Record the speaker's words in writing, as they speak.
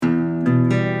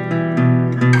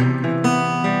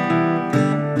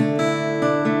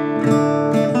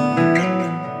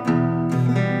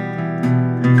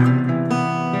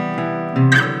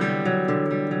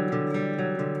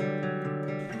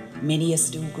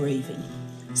grieving.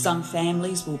 Some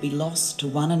families will be lost to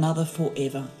one another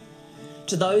forever.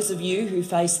 To those of you who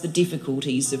face the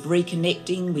difficulties of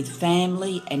reconnecting with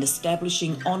family and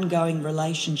establishing ongoing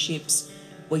relationships,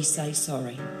 we say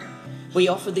sorry. We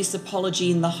offer this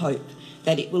apology in the hope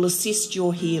that it will assist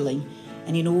your healing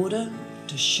and in order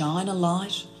to shine a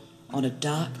light on a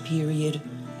dark period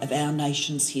of our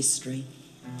nation's history.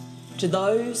 To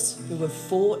those who have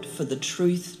fought for the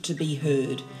truth to be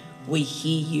heard, we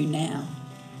hear you now.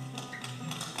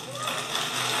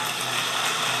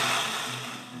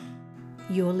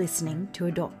 You're listening to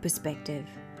Adopt Perspective,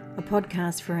 a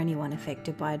podcast for anyone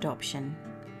affected by adoption.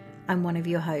 I'm one of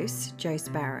your hosts, Jo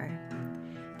Sparrow.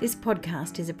 This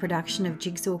podcast is a production of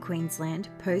Jigsaw Queensland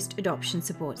Post-Adoption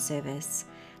Support Service.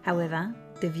 However,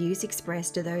 the views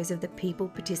expressed are those of the people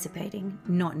participating,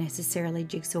 not necessarily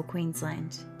Jigsaw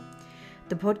Queensland.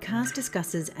 The podcast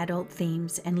discusses adult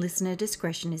themes and listener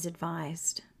discretion is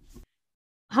advised.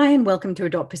 Hi and welcome to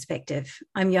Adopt Perspective.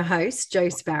 I'm your host, Jo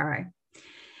Sparrow.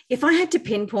 If I had to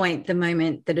pinpoint the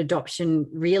moment that adoption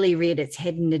really reared its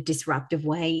head in a disruptive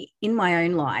way in my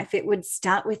own life, it would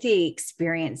start with the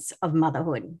experience of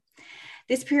motherhood.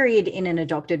 This period in an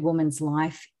adopted woman's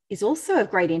life is also of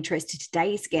great interest to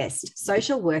today's guest,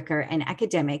 social worker and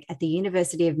academic at the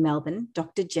University of Melbourne,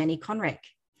 Dr. Jenny Conrick.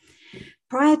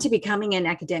 Prior to becoming an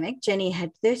academic, Jenny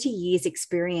had 30 years'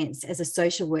 experience as a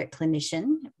social work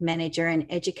clinician, manager and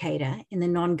educator in the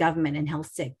non-government and health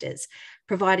sectors,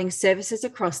 providing services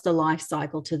across the life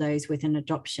cycle to those with an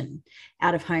adoption,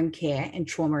 out-of-home care and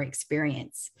trauma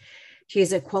experience. She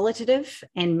is a qualitative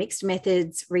and mixed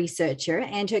methods researcher,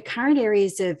 and her current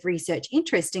areas of research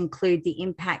interest include the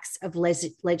impacts of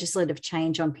legislative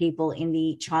change on people in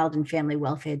the child and family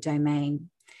welfare domain.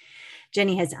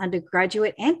 Jenny has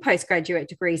undergraduate and postgraduate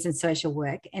degrees in social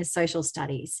work and social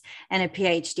studies and a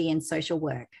PhD in social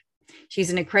work.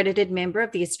 She's an accredited member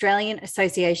of the Australian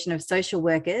Association of Social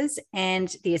Workers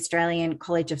and the Australian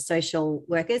College of Social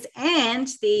Workers and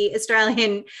the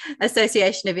Australian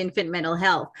Association of Infant Mental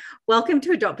Health. Welcome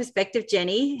to Adopt Perspective,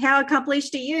 Jenny. How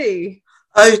accomplished are you?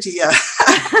 Oh dear.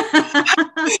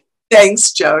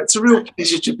 Thanks, Jo. It's a real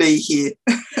pleasure to be here.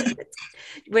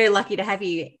 We're lucky to have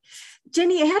you.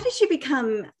 Jenny, how did you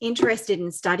become interested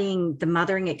in studying the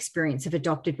mothering experience of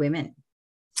adopted women?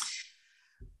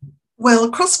 Well,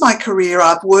 across my career,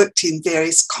 I've worked in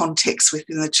various contexts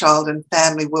within the child and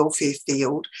family welfare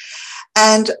field.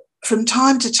 And from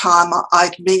time to time,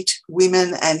 I'd meet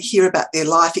women and hear about their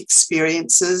life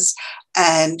experiences,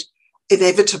 and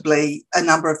inevitably, a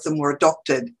number of them were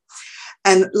adopted.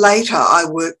 And later, I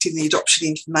worked in the Adoption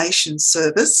Information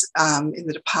Service in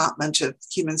the Department of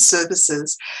Human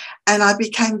Services, and I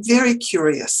became very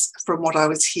curious from what I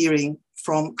was hearing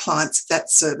from clients of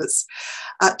that service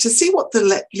to see what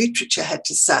the literature had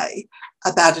to say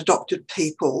about adopted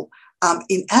people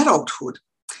in adulthood,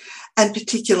 and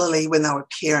particularly when they were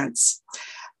parents.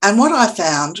 And what I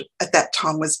found at that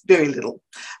time was very little.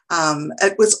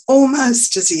 It was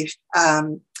almost as if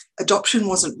adoption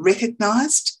wasn't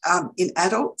recognised in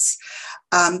adults,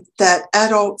 that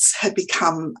adults had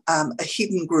become a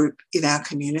hidden group in our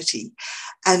community.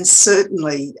 And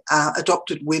certainly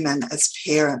adopted women as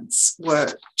parents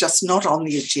were just not on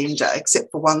the agenda,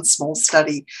 except for one small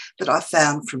study that I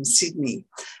found from Sydney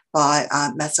by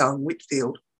Mazzo and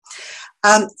Whitfield.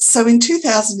 So in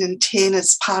 2010,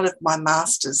 as part of my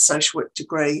master's social work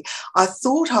degree, I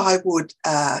thought I would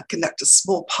conduct a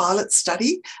small pilot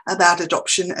study about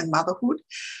adoption and motherhood.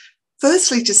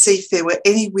 Firstly, to see if there were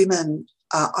any women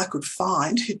I could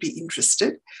find who'd be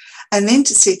interested, and then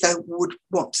to see if they would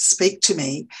want to speak to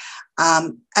me,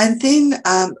 and then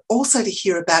also to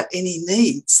hear about any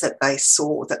needs that they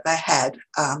saw that they had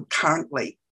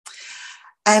currently.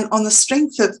 And on the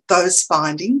strength of those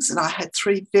findings, and I had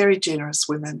 3 very generous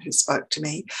women who spoke to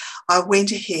me, I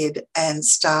went ahead and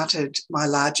started my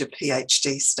larger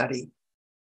PhD study.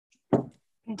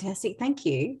 Fantastic, thank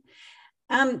you.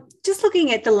 Just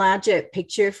looking at the larger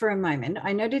picture for a moment,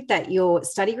 I noted that your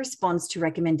study responds to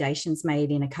recommendations made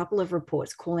in a couple of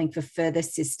reports calling for further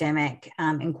systematic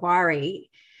inquiry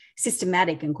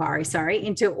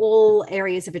into all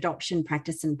areas of adoption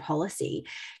practice and policy.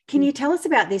 Can you tell us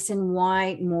about this and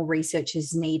why more research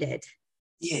is needed?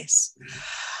 Yes.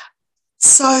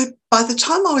 So by the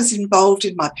time I was involved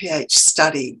in my PhD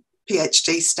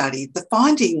study, the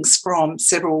findings from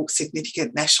several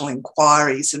significant national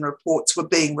inquiries and reports were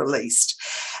being released.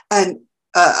 And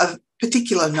a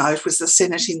particular note was the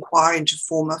Senate inquiry into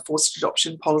former forced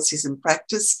adoption policies and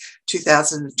practice,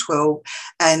 2012,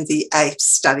 and the AIFE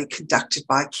study conducted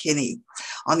by Kenny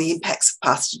on the impacts of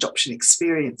past adoption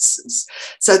experiences.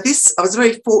 So I was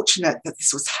very fortunate that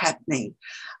this was happening.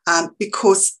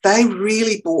 because they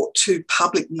really brought to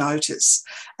public notice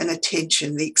and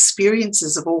attention the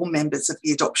experiences of all members of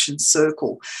the adoption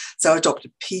circle, so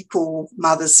adopted people,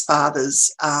 mothers,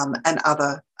 fathers, and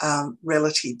other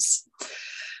relatives.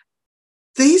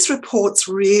 These reports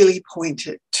really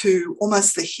pointed to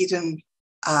almost the hidden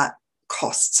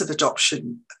costs of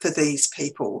adoption for these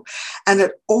people. And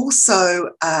it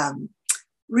also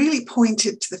really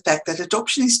pointed to the fact that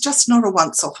adoption is just not a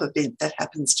once-off event that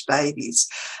happens to babies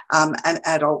and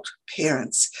adult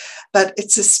parents, but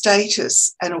it's a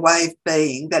status and a way of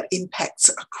being that impacts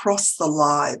across the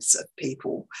lives of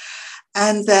people.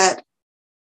 And that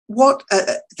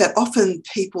that often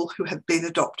people who have been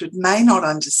adopted may not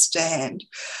understand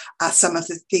some of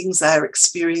the things they are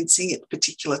experiencing at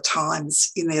particular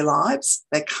times in their lives.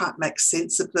 They can't make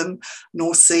sense of them,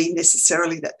 nor see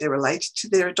necessarily that they're related to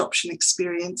their adoption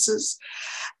experiences.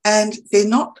 And they're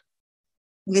not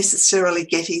necessarily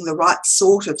getting the right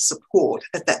sort of support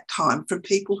at that time from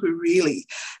people who really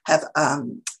have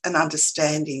an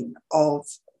understanding of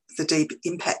the deep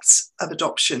impacts of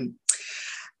adoption.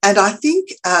 And I think,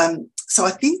 I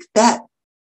think that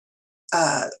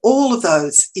all of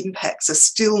those impacts are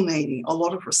still needing a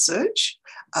lot of research,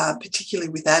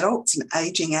 particularly with adults and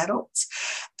ageing adults.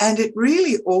 And it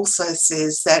really also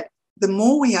says that the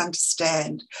more we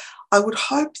understand, I would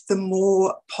hope the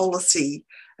more policy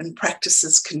and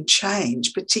practices can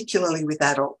change, particularly with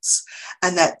adults,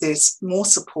 and that there's more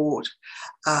support,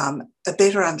 a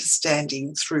better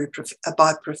understanding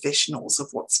by professionals of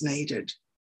what's needed.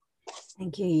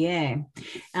 Thank you. Yeah,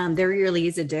 there really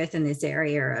is a dearth in this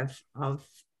area of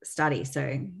study.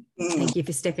 So thank you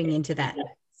for stepping into that.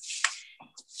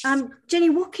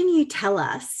 Jenny, what can you tell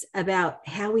us about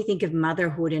how we think of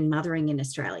motherhood and mothering in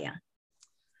Australia?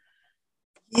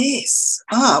 Yes.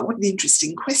 What an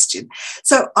interesting question.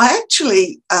 So I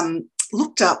actually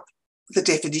looked up the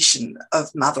definition of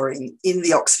mothering in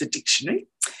the Oxford Dictionary.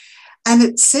 And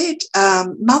it said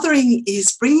mothering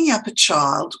is bringing up a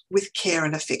child with care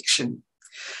and affection.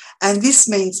 And this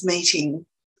means meeting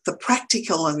the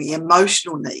practical and the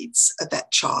emotional needs of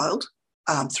that child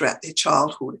throughout their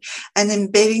childhood and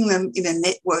embedding them in a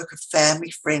network of family,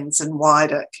 friends and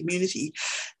wider community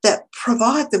that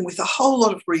provide them with a whole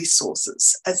lot of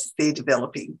resources as they're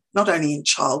developing, not only in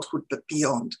childhood but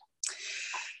beyond.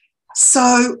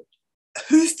 So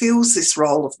who fills this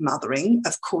role of mothering,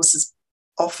 of course, has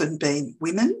often been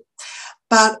women.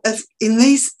 But in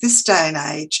this day and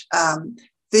age,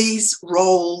 these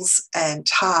roles and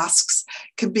tasks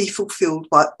can be fulfilled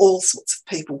by all sorts of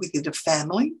people within a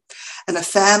family. And a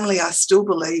family, I still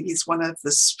believe, is one of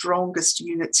the strongest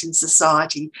units in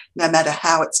society, no matter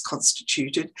how it's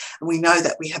constituted. And we know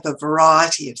that we have a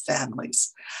variety of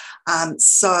families.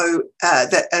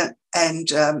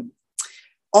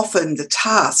 Often the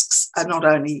tasks are not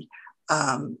only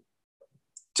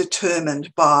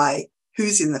determined by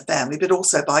who's in the family, but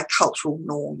also by cultural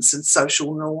norms and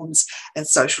social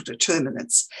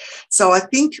determinants. So I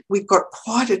think we've got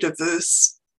quite a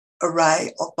diverse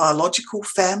array of biological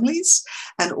families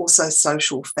and also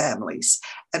social families.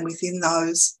 And within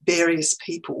those, various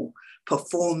people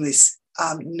perform this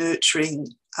nurturing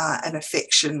and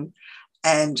affection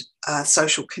and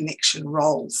social connection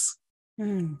roles.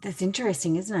 That's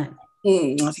interesting, isn't it?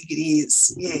 I think it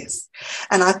is, yes.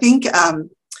 And I think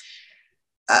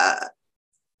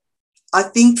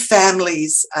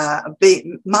families,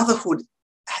 motherhood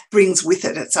brings with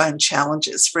it its own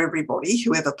challenges for everybody,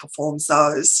 whoever performs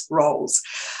those roles.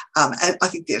 And I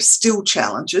think there are still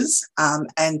challenges,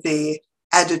 and they're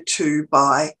added to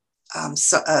by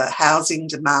housing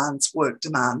demands, work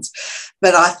demands.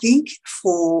 But I think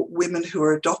for women who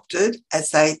are adopted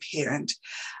as they parent,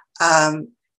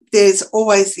 there's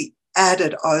always the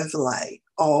added overlay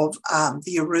of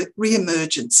the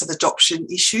re-emergence of adoption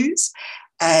issues,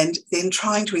 and then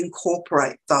trying to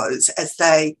incorporate those as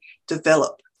they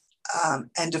develop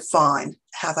and define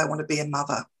how they want to be a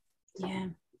mother. Yeah.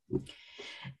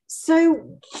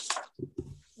 So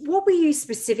what were you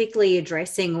specifically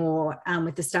addressing or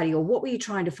with the study, or what were you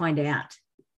trying to find out?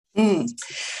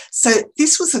 So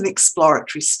this was an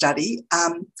exploratory study.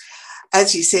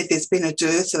 As you said, there's been a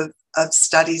dearth of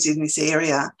studies in this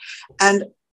area, and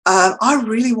I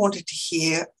really wanted to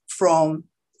hear from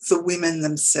the women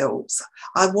themselves.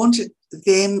 I wanted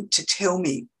them to tell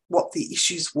me what the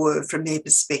issues were from their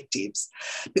perspectives,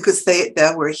 because they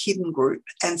were a hidden group.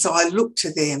 And so I looked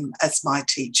to them as my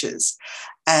teachers.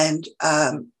 And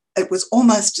it was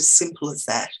almost as simple as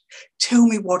that. Tell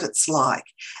me what it's like.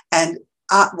 And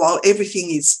while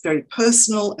everything is very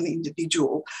personal and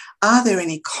individual, are there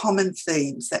any common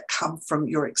themes that come from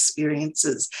your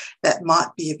experiences that might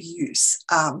be of use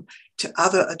to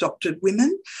other adopted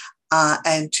women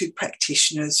and to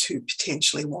practitioners who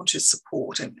potentially want to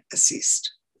support and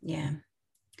assist. Yeah.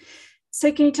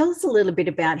 So can you tell us a little bit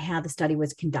about how the study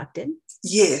was conducted?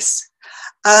 Yes.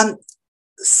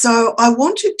 So I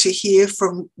wanted to hear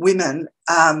from women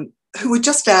who were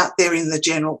just out there in the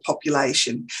general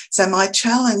population. So my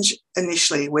challenge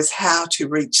initially was how to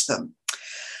reach them.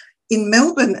 In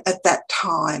Melbourne at that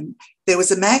time, there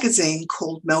was a magazine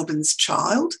called Melbourne's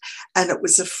Child, and it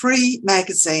was a free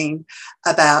magazine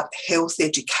about health,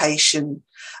 education,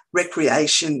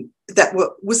 recreation that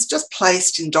was just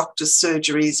placed in doctors'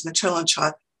 surgeries, maternal and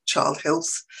child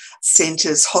health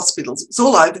centres, hospitals. It was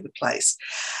all over the place.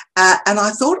 And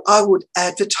I thought I would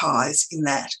advertise in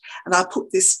that. And I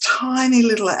put this tiny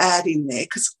little ad in there,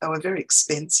 because they were very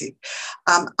expensive,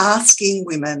 asking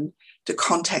women to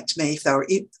contact me if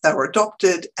they were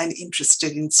adopted and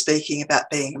interested in speaking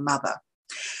about being a mother.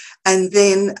 And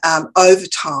then over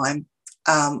time,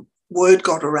 word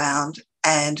got around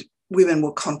and women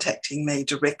were contacting me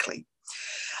directly.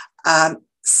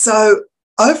 So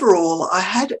overall, I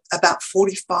had about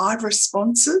 45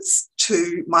 responses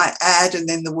to my ad and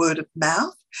then the word of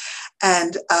mouth.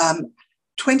 And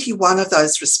 21 of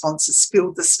those responses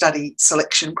filled the study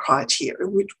selection criteria,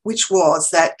 which was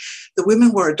that the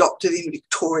women were adopted in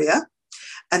Victoria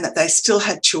and that they still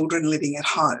had children living at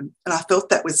home. And I felt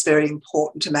that was very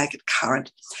important to make it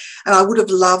current. And I would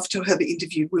have loved to have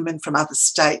interviewed women from other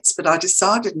states, but I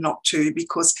decided not to,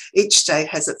 because each state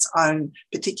has its own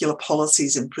particular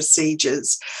policies and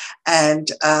procedures. And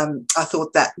I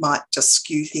thought that might just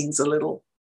skew things a little.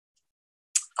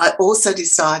 I also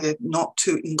decided not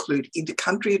to include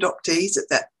inter-country adoptees at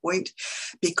that point,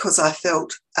 because I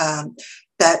felt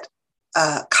that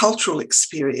cultural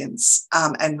experience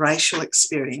and racial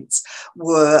experience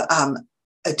were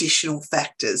additional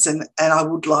factors. And I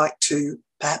would like to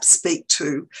perhaps speak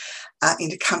to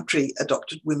inter-country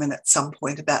adopted women at some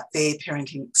point about their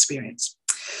parenting experience.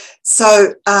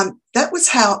 So that was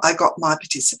how I got my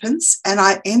participants, and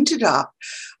I ended up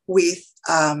with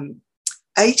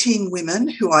 18 women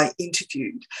who I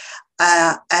interviewed,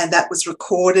 and that was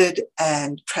recorded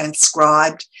and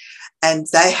transcribed, and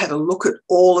they had a look at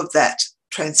all of that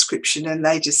transcription and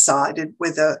they decided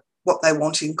whether what they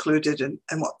want included and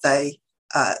what they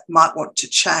might want to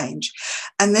change.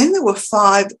 And then there were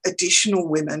 5 additional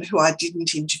women who I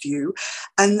didn't interview,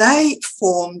 and they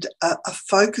formed a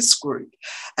focus group.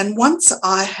 And once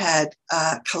I had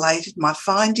collated my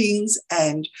findings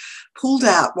and pulled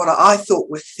out what I thought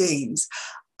were themes,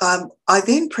 I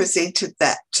then presented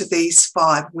that to these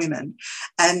 5 women,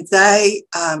 and they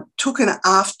took an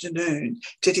afternoon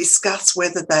to discuss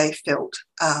whether they felt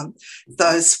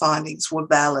those findings were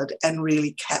valid and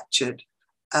really captured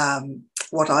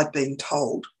what I'd been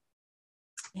told.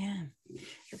 Yeah,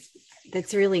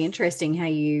 that's really interesting how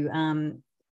you,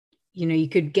 you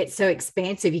could get so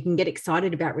expansive. You can get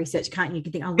excited about research, can't you? You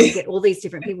can think, oh, we'll get all these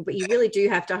different people, but you really do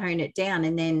have to hone it down,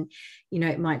 and then,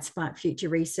 it might spark future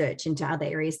research into other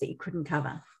areas that you couldn't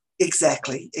cover.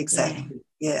 Exactly.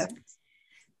 Yeah.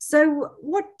 So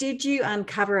what did you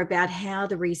uncover about how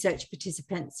the research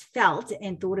participants felt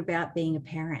and thought about being a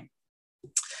parent?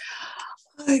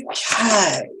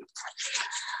 Okay.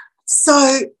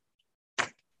 So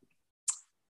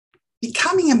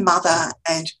becoming a mother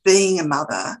and being a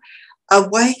mother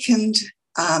awakened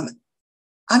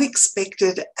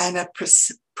unexpected and a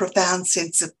profound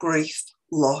sense of grief,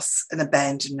 loss and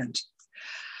abandonment.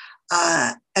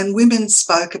 And women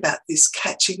spoke about this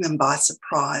catching them by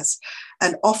surprise.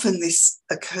 And often this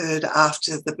occurred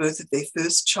after the birth of their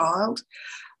first child,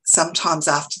 sometimes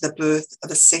after the birth of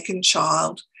a second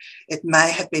child. It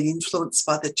may have been influenced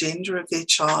by the gender of their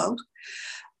child.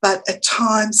 But at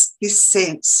times, this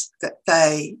sense that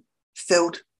they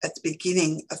felt at the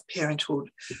beginning of parenthood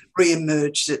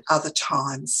re-emerged at other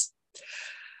times.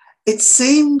 It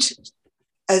seemed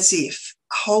as if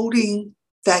holding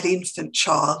that infant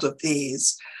child of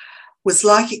theirs was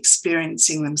like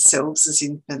experiencing themselves as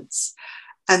infants,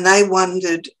 and they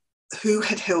wondered who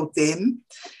had held them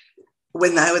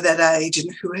when they were that age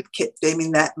and who had kept them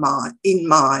in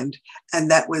mind,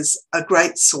 and that was a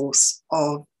great source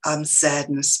of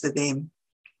sadness for them.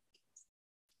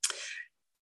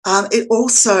 It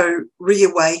also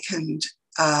reawakened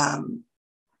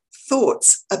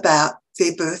thoughts about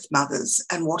their birth mothers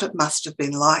and what it must have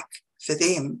been like for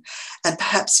them. And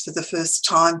perhaps for the first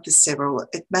time for several,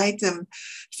 it made them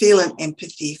feel an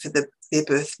empathy for their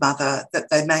birth mother that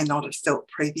they may not have felt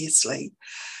previously.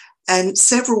 And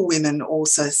several women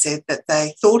also said that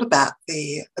they thought about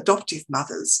their adoptive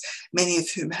mothers, many of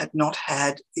whom had not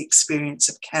had the experience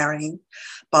of carrying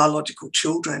biological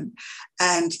children,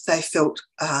 and they felt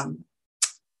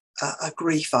a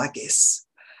grief, I guess,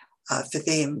 for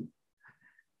them.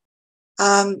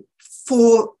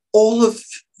 For all of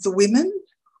the women,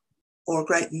 or a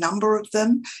great number of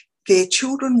them, their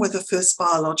children were the first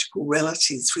biological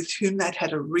relatives with whom they'd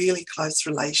had a really close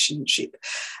relationship.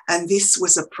 And this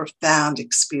was a profound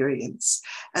experience.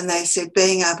 And they said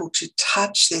being able to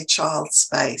touch their child's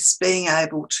face, being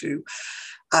able to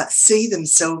see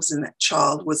themselves in that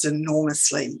child was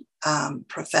enormously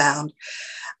profound.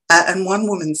 And one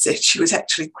woman said she was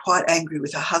actually quite angry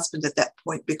with her husband at that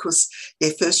point because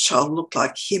their first child looked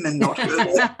like him and not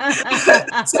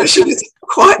her. So she was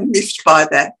quite miffed by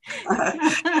that.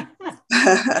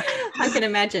 I can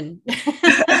imagine.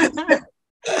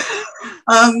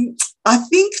 I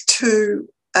think too,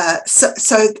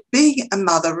 so being a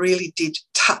mother really did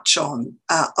touch on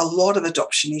a lot of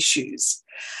adoption issues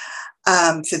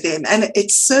for them. And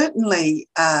it certainly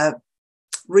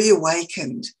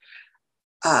reawakened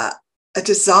a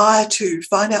desire to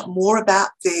find out more about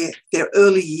their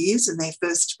early years and their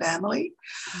first family.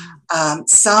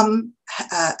 Some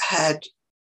had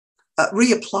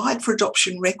reapplied for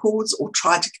adoption records or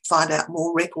tried to find out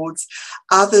more records.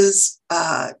 Others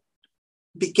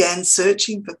began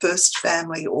searching for first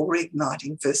family or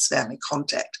reigniting first family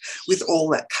contact with all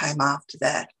that came after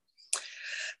that.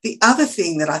 The other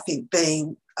thing that I think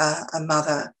being a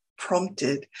mother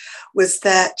prompted was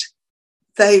that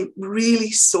they really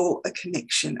saw a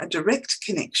connection, a direct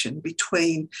connection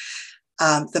between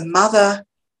the mother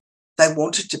they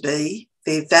wanted to be,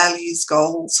 their values,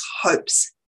 goals,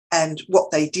 hopes, and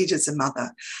what they did as a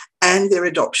mother, and their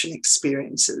adoption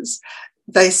experiences.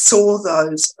 They saw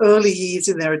those early years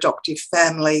in their adoptive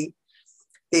family,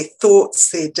 their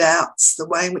thoughts, their doubts, the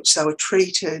way in which they were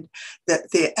treated,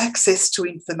 that their access to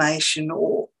information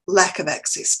or lack of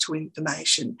access to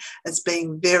information as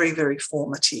being very, very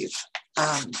formative.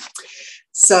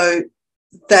 So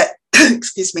that,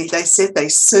 excuse me, they said they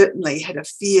certainly had a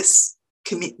fierce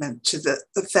commitment to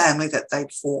the family that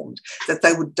they'd formed, that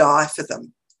they would die for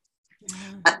them.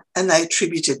 And they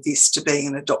attributed this to being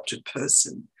an adopted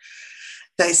person.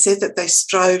 They said that they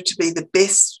strove to be the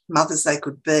best mothers they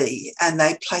could be, and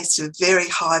they placed a very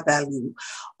high value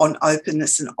on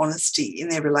openness and honesty in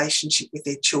their relationship with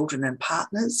their children and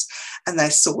partners, and they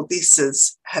saw this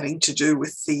as having to do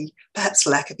with the perhaps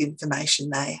lack of information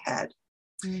they had.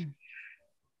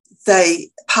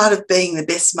 Part of being the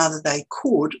best mother they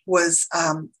could was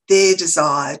their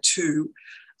desire to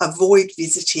avoid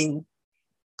visiting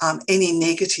any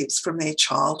negatives from their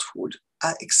childhood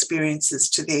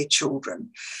experiences to their children.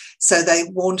 So they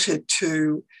wanted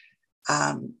to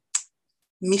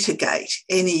mitigate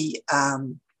any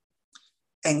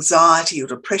anxiety or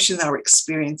depression they were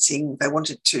experiencing. They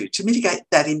wanted to mitigate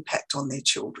that impact on their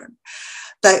children.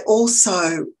 They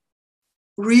also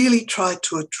really tried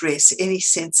to address any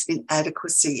sense of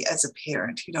inadequacy as a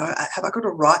parent. You know, have I got a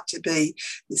right to be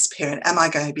this parent? Am I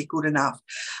going to be good enough?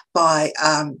 By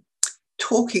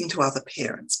talking to other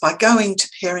parents, by going to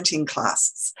parenting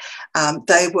classes.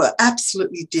 They were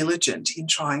absolutely diligent in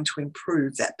trying to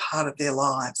improve that part of their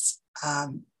lives.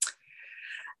 And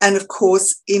of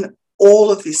course, in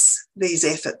all of these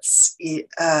efforts,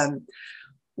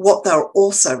 what they were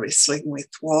also wrestling with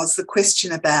was the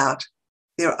question about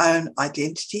their own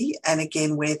identity and,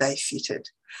 again, where they fitted,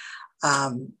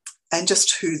 and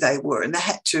just who they were. And they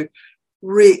had to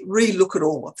re-look at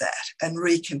all of that and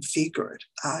reconfigure it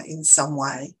in some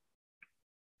way.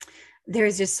 There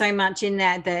is just so much in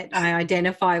that I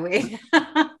identify with.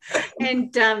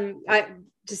 And I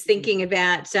just thinking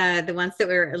about the ones that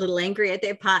were a little angry at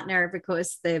their partner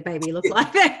because their baby looked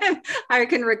like them. I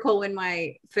can recall when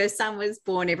my first son was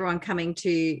born, everyone coming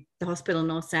to the hospital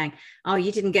and all saying, "Oh,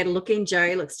 you didn't get a look in, Joe.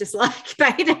 He looks just like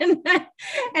Baden."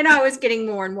 And I was getting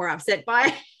more and more upset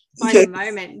by the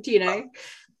moment, you know.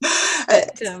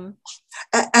 But,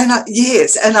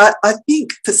 yes, and I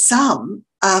think for some,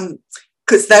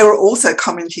 because they were also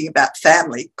commenting about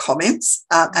family comments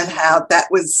and how that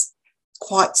was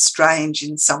quite strange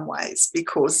in some ways,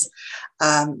 because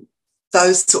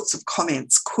those sorts of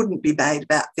comments couldn't be made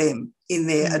about them in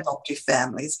their adoptive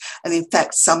families. And in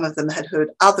fact, some of them had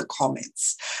heard other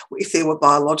comments, if there were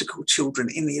biological children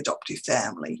in the adoptive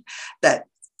family, that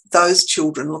those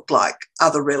children look like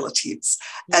other relatives,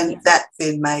 and that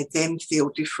then made them feel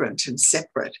different and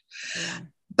separate.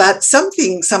 But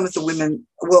something some of the women,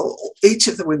 well, each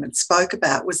of the women spoke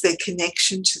about was their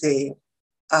connection to their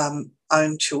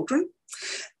own children.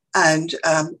 And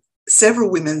several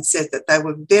women said that they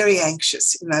were very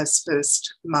anxious in those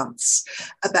first months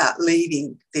about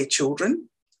leaving their children.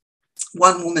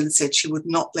 One woman said she would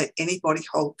not let anybody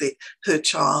hold her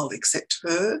child except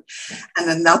her. And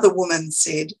another woman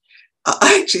said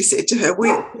I actually said to her,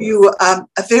 you are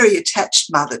a very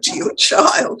attached mother to your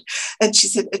child. And she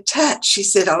said, attached? She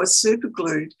said, I was super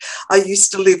glued. I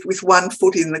used to live with one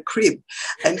foot in the crib.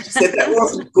 And she said that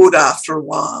wasn't good after a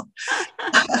while.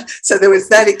 So there was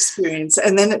that experience.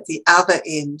 And then at the other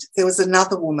end, there was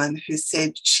another woman who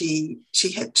said she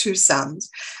had 2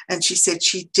 sons, and she said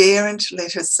she daren't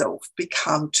let herself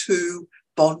become too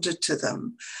bonded to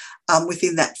them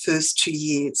within that first 2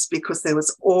 years, because there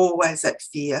was always that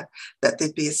fear that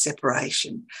there'd be a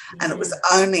separation. Yeah. And it was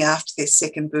only after their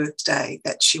 2nd birthday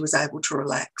that she was able to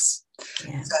relax.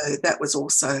 Yeah. So that was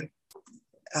also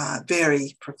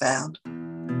very profound.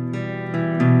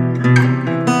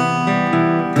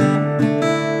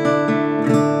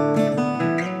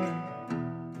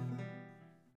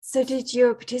 So did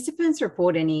your participants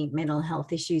report any mental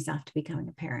health issues after becoming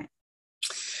a parent?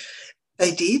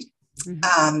 They did.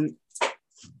 Mm-hmm.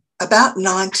 About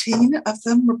 19 of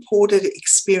them reported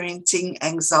experiencing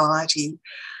anxiety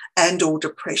and or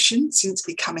depression since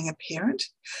becoming a parent.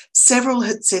 Several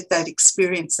had said they'd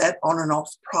experienced that on and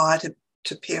off prior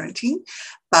to parenting,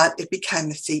 but it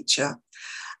became a feature.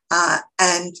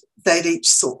 And they'd each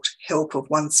sought help of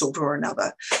one sort or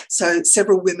another. So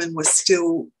several women were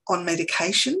still on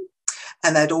medication,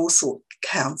 and they'd all sought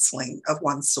counselling of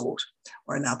one sort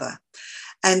or another.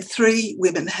 And 3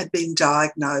 women had been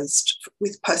diagnosed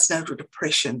with postnatal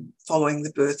depression following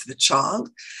the birth of a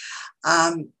child.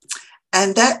 And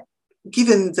that,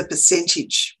 given the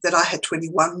percentage that I had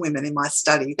 21 women in my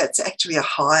study, that's actually a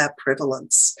higher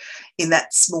prevalence in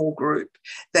that small group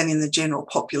than in the general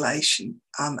population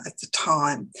at the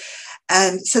time.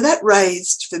 And so that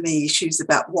raised for me issues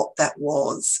about what that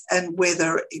was and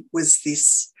whether it was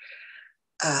this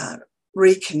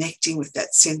reconnecting with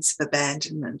that sense of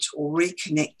abandonment, or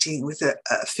reconnecting with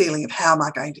a feeling of how am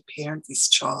I going to parent this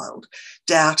child,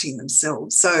 doubting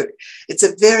themselves. So it's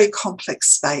a very complex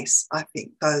space, I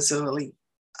think, those early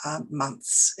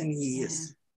months and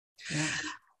years. Yeah. Yeah.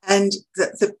 And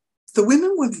the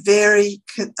women were very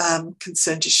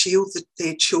concerned to shield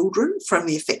their children from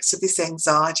the effects of this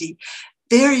anxiety,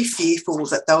 very fearful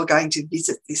that they were going to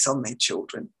visit this on their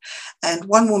children. And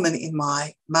one woman in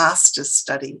my master's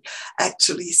study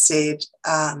actually said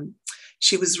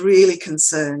she was really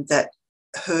concerned that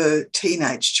her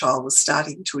teenage child was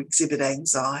starting to exhibit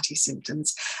anxiety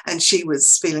symptoms, and she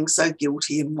was feeling so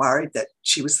guilty and worried that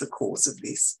she was the cause of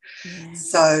this. Yeah.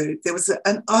 So there was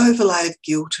an overlay of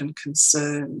guilt and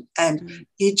concern and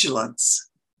vigilance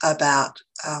about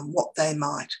what they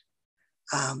might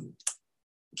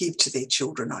give to their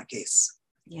children, I guess.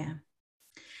 Yeah.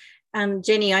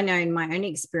 Jenny, I know in my own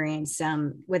experience,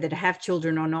 whether to have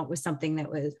children or not was something that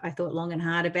I thought long and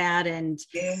hard about, and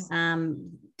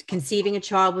conceiving a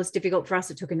child was difficult for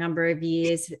us. It took a number of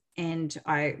years, and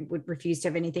I would refuse to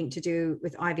have anything to do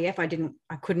with IVF.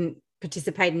 I couldn't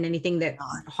participate in anything that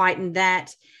heightened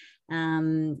that.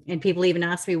 And people even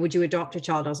asked me, would you adopt a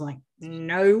child? I was like,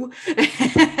 no.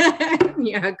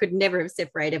 I could never have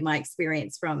separated my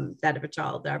experience from that of a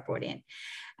child that I brought in.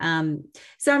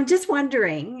 So I'm just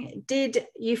wondering, did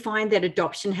you find that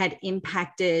adoption had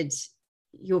impacted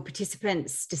your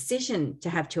participants' decision to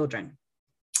have children?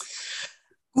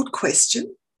 Good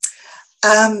question.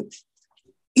 In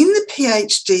the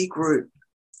PhD group,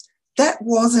 that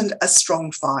wasn't a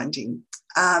strong finding.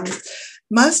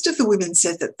 Most of the women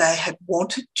said that they had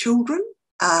wanted children.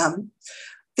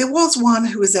 There was one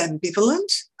who was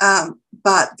ambivalent,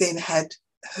 but then had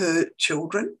her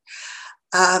children.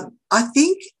 I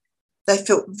think they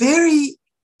felt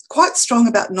quite strong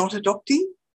about not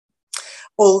adopting,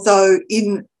 although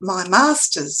in my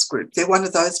master's group, one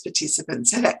of those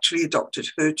participants had actually adopted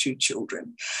her 2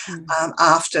 children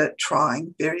after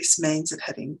trying various means of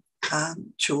having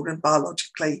children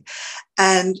biologically.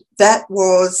 And that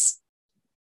was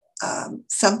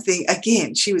something,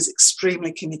 again, she was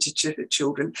extremely committed to her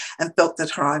children and felt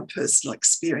that her own personal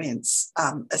experience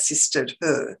assisted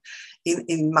her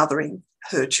in mothering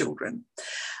her children.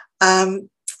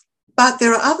 But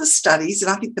there are other studies, and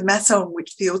I think the Massel and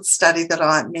Whitfield study that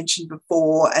I mentioned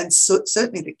before, and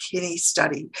certainly the Kenny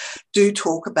study, do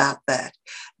talk about that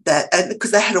and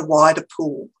because they had a wider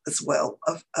pool as well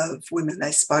of women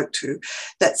they spoke to,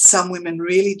 that some women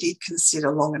really did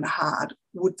consider long and hard,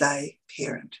 would they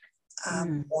parent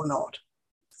or not?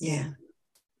 Yeah.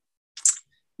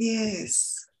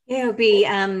 Yes. Yeah, it'll be.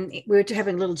 We were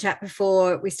having a little chat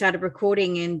before we started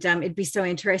recording, and it'd be so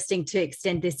interesting to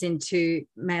extend this into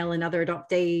male and other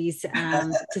adoptees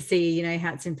to see,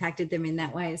 how it's impacted them in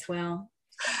that way as well.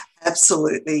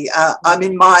 Absolutely. I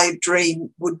mean, my dream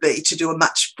would be to do a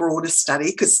much broader study,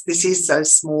 because this is so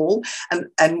small,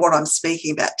 and what I'm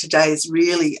speaking about today is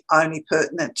really only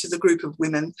pertinent to the group of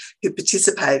women who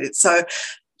participated. So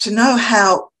to know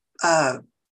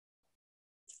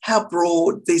how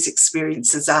broad these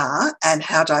experiences are and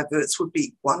how diverse would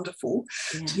be wonderful.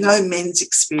 Yeah. To know men's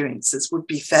experiences would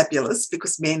be fabulous,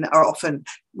 because men are often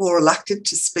more reluctant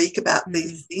to speak about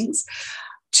these things.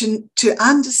 To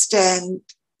understand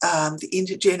the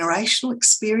intergenerational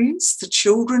experience, the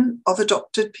children of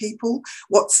adopted people,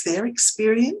 what's their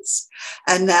experience?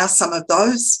 And now some of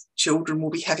those children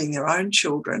will be having their own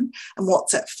children, and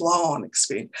what's that flow-on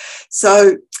experience?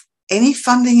 So any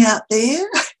funding out there,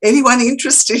 anyone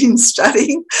interested in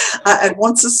studying and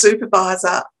wants a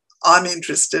supervisor, I'm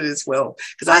interested as well.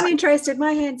 I'm interested.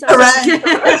 My hands up. Because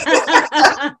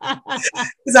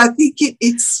I think it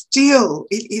is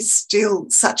still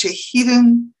such a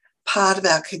hidden part of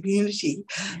our community,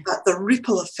 but the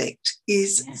ripple effect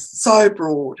is so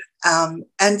broad,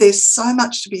 and there's so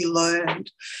much to be learned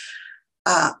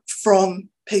from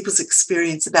people's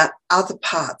experience about other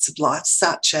parts of life,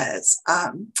 such as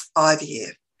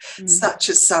IVF, such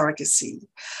as surrogacy,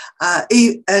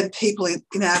 and people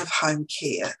in out-of-home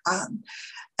care.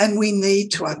 And we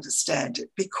need to understand it,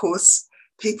 because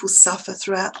people suffer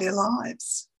throughout their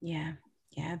lives. Yeah,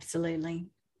 absolutely.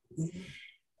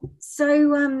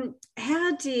 So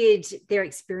how did their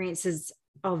experiences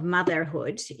of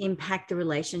motherhood impact the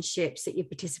relationships that your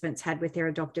participants had with their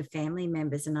adoptive family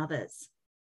members and others?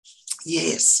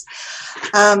 Yes,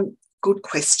 good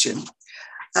question.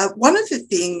 One of the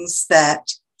things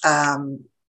that I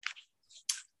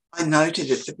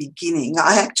noted at the beginning,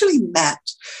 I actually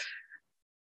mapped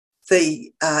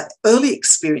the early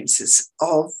experiences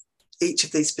of each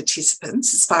of these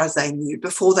participants as far as they knew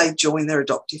before they joined their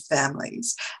adoptive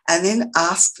families, and then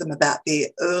asked them about their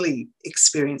early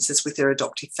experiences with their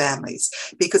adoptive families,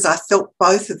 because I felt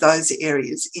both of those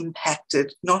areas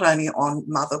impacted not only on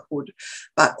motherhood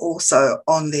but also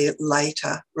on their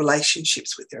later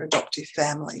relationships with their adoptive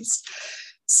families.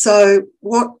 So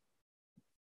what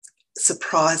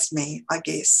surprised me, I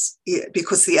guess,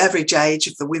 because the average age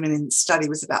of the women in the study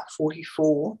was about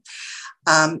 44,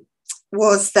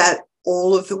 was that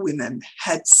all of the women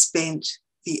had spent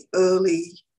the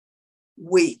early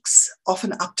weeks,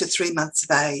 often up to 3 months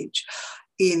of age,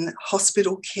 in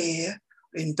hospital care,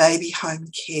 in baby home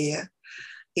care,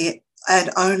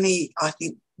 and only, I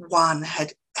think, one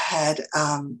had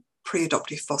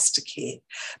pre-adoptive foster care,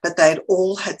 but they had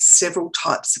all had several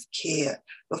types of care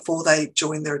before they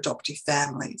joined their adoptive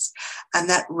families. And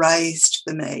that raised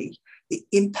for me the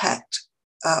impact,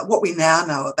 what we now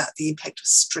know about the impact of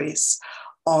stress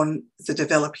on the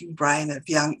developing brain of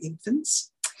young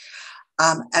infants,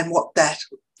 and what that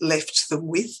left them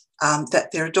with, that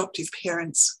their adoptive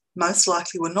parents most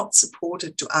likely were not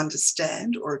supported to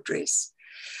understand or address.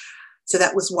 So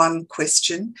that was one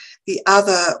question. The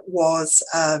other was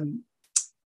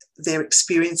their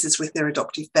experiences with their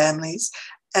adoptive families.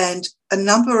 And a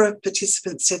number of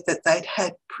participants said that they'd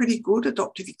had pretty good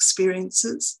adoptive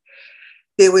experiences.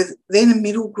 There was then a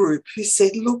middle group who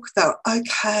said, look, they were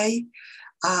okay,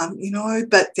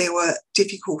 but there were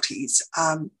difficulties.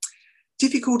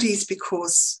 Difficulties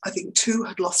because I think 2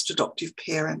 had lost adoptive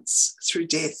parents through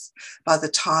death by the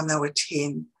time they were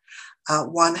 10.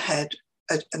 One had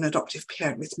an adoptive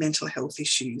parent with mental health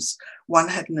issues. One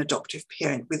had an adoptive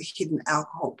parent with a hidden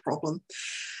alcohol problem.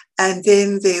 And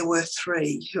then there were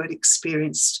 3 who had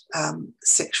experienced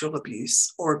sexual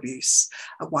abuse or abuse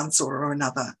of one sort or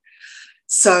another.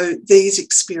 So these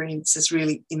experiences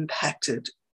really impacted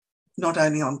not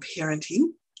only on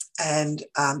parenting and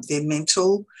their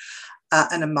mental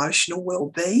and emotional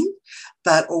well-being,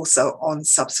 but also on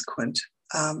subsequent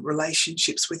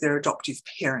relationships with their adoptive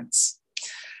parents.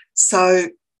 So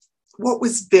what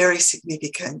was very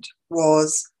significant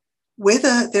was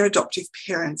whether their adoptive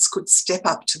parents could step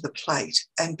up to the plate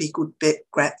and be good,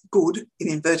 in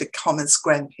inverted commas,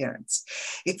 grandparents.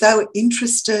 If they were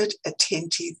interested,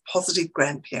 attentive, positive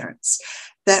grandparents,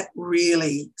 that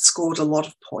really scored a lot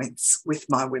of points with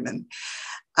my women.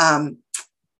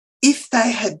 If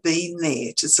they had been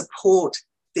there to support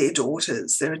their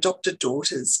daughters, their adopted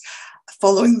daughters,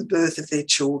 following the birth of their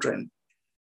children,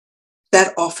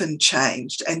 that often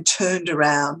changed and turned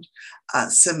around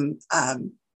some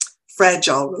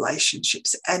fragile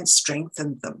relationships and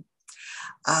strengthened them.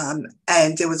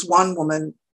 And there was one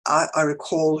woman I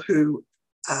recall who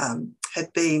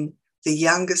had been the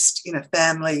youngest in a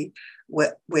family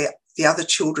where the other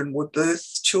children were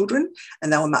birth children,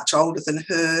 and they were much older than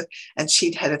her, and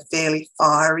she'd had a fairly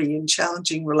fiery and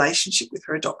challenging relationship with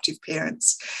her adoptive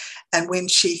parents. And when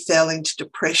she fell into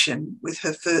depression with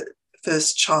her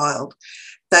first child,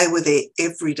 they were there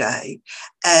every day,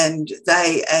 and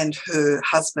they and her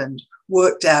husband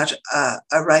worked out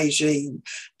a regime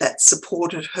that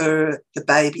supported her, the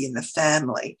baby and the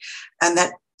family, and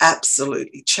that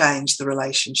absolutely changed the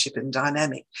relationship and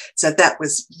dynamic. So that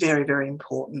was very, very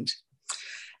important.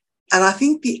 And I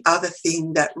think the other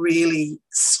thing that really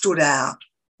stood out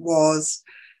was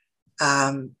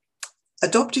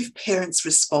adoptive parents'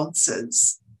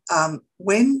 responses.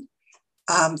 When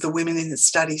the women in the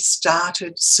study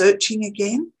started searching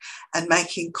again and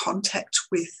making contact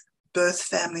with birth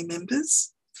family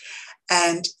members,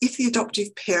 and if the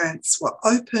adoptive parents were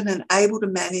open and able to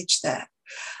manage that,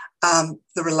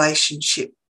 the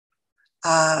relationship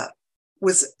had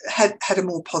a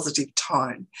more positive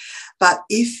tone. But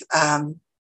if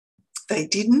they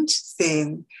didn't,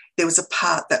 then there was a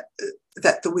part that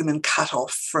the women cut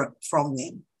off from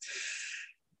them.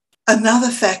 Another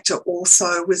factor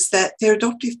also was that their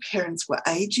adoptive parents were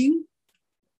ageing,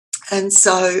 and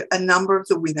so a number of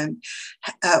the women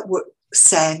were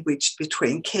sandwiched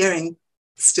between caring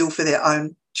still for their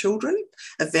own children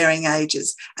of varying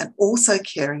ages and also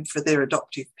caring for their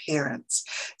adoptive parents.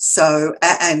 So,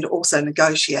 and also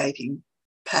negotiating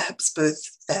perhaps birth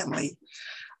family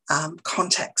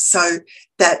contacts. So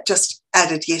that just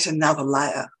added yet another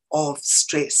layer of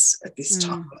stress at this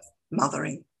time of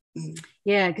mothering.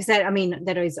 Yeah, because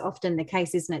that is often the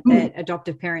case, isn't it? That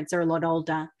adoptive parents are a lot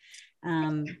older.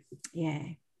 Yeah,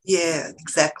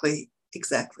 exactly.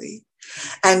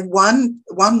 And one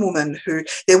woman who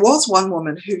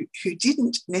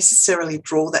didn't necessarily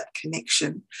draw that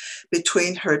connection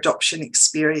between her adoption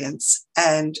experience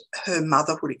and her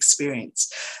motherhood experience,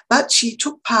 but she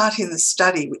took part in the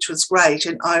study, which was great,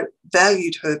 and I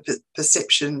valued her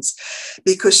perceptions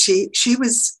because she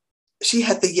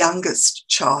had the youngest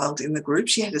child in the group.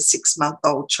 She had a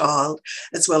 6-month-old child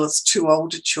as well as 2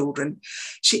 older children.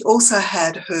 She also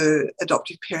had her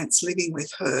adoptive parents living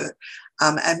with her,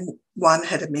 and one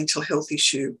had a mental health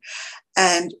issue.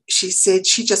 And she said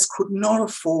she just could not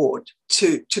afford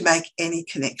to make any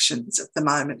connections at the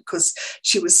moment because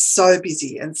she was so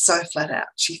busy and so flat out.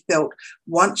 She felt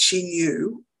once she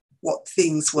knew what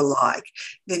things were like,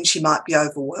 then she might be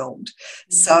overwhelmed.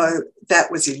 So that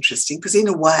was interesting because in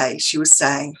a way she was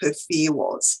saying her fear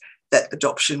was that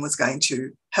adoption was going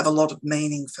to have a lot of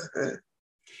meaning for her.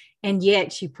 And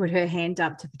yet she put her hand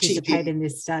up to participate in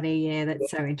this study. Yeah,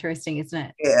 that's so interesting, isn't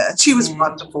it? Yeah, she was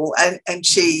wonderful. And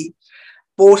she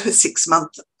brought her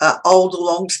 6-month-old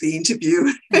along to the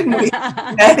interview and we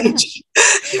managed.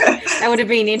 That would have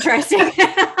been interesting.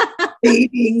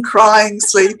 Eating, crying,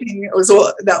 sleeping. It was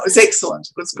excellent.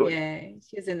 It was good. Yeah,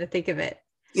 she was in the thick of it.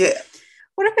 Yeah.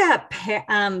 What about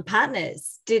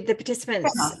partners? Did the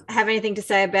participants have anything to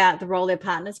say about the role their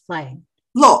partners play?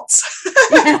 Lots.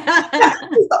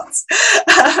 Lots.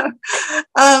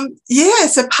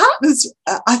 So partners,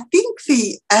 I think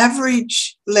the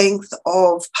average length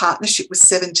of partnership was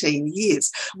 17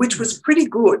 years, which was pretty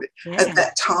good at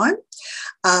that time.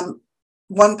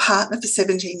 One partner for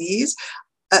 17 years.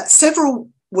 Several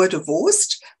were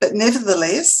divorced, but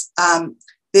nevertheless,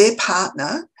 their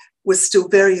partner was still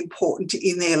very important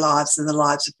in their lives and the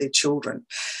lives of their children.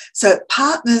 So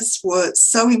partners were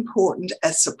so important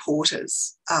as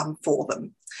supporters for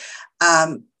them.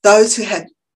 Those who had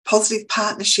positive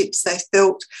partnerships, they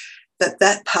felt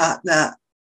that partner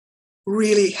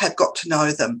really had got to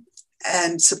know them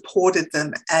and supported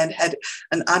them and had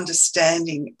an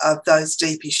understanding of those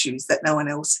deep issues that no one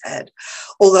else had.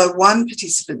 Although one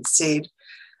participant said,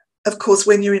 of course,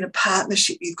 when you're in a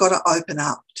partnership, you've got to open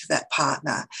up to that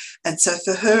partner. And so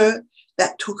for her,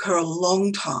 that took her a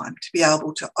long time to be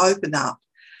able to open up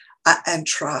and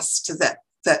trust to that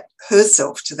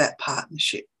herself to that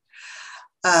partnership.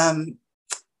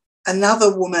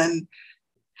 Another woman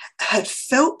had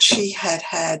felt she had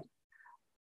had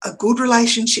a good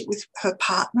relationship with her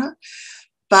partner,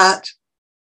 but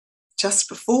just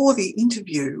before the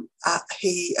interview,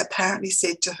 he apparently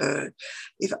said to her,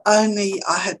 if only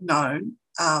I had known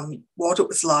what it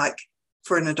was like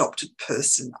for an adopted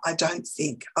person, I don't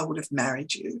think I would have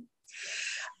married you,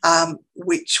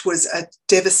 which was a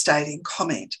devastating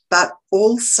comment, but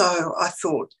also I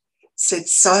thought said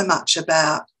so much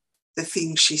about the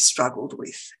things she struggled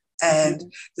with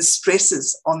and the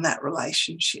stresses on that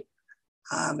relationship.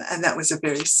 And that was a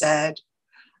very sad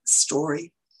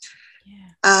story.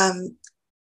 Yeah.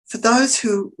 For those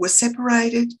who were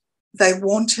separated, they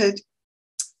wanted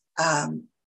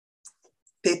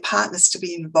their partners to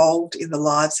be involved in the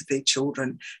lives of their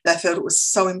children. They felt it was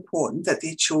so important that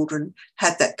their children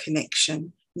had that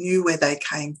connection knew where they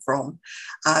came from,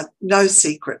 no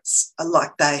secrets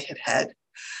like they had.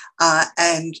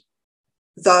 And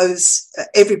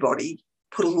everybody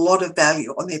put a lot of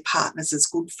value on their partners as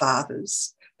good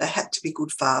fathers. They had to be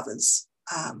good fathers.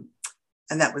 And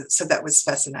that was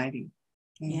fascinating.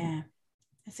 Yeah,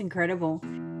 that's incredible.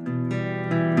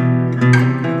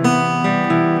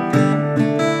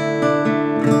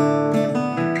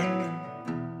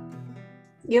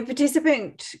 Your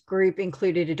participant group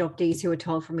included adoptees who were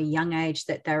told from a young age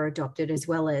that they were adopted, as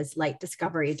well as late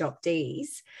discovery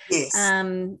adoptees. Yes.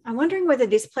 I'm wondering whether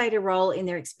this played a role in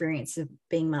their experience of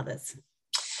being mothers.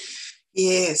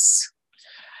 Yes.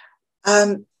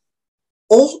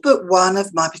 All but one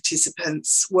of my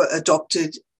participants were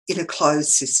adopted in a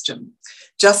closed system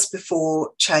just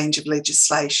before change of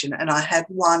legislation. And I had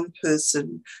one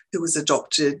person who was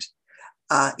adopted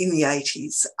in the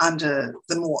 80s under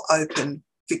the more open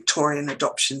Victorian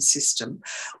adoption system,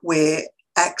 where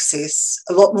a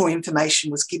lot more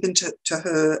information was given to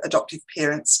her adoptive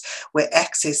parents, where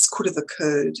access could have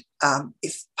occurred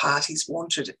if parties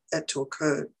wanted it to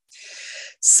occur.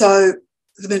 So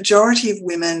the majority of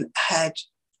women had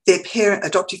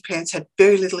adoptive parents had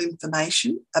very little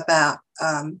information about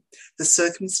the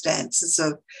circumstances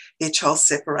of their child's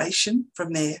separation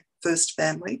from their first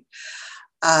family.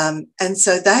 And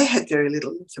so they had very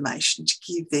little information to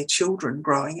give their children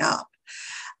growing up.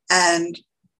 And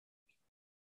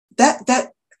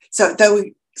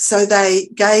so they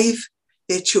gave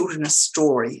their children a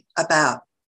story about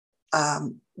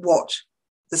what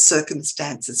the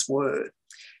circumstances were.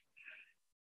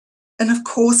 And of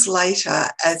course, later,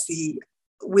 as the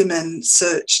women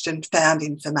searched and found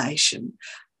information,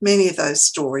 many of those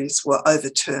stories were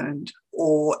overturned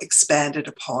or expanded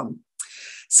upon.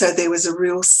 So there was a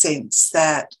real sense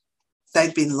that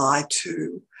they'd been lied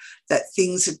to, that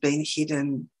things had been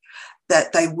hidden,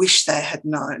 that they wished they had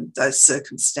known those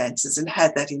circumstances and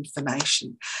had that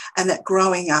information, and that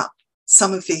growing up,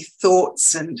 some of their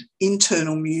thoughts and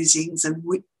internal musings and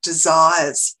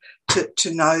desires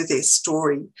to know their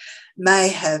story may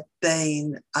have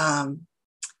been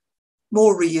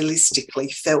more realistically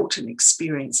felt and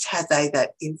experienced had they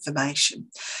that information.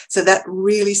 So that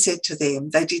really said to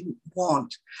them they didn't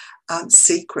want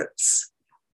secrets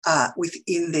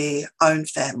within their own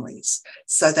families.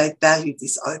 So they valued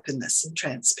this openness and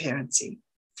transparency.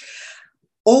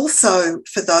 Also,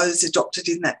 for those adopted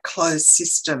in that closed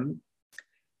system,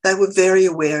 they were very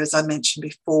aware, as I mentioned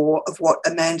before, of what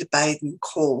Amanda Baden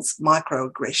calls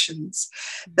microaggressions.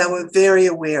 They were very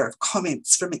aware of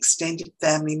comments from extended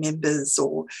family members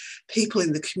or people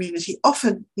in the community,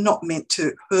 often not meant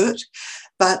to hurt,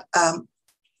 but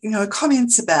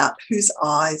comments about whose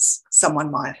eyes someone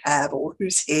might have or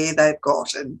whose hair they've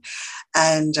got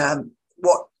and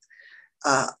what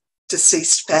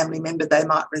deceased family member they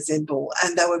might resemble.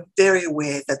 And they were very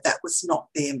aware that that was not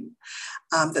them,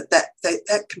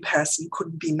 that comparison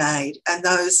couldn't be made. And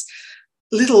those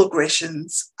little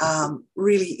aggressions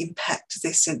really impact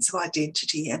their sense of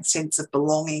identity and sense of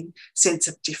belonging, sense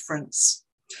of difference.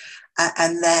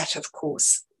 And that, of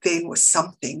course, then was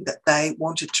something that they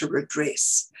wanted to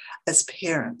redress as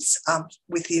parents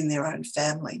within their own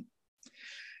family.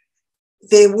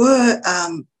 There were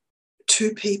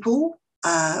two people,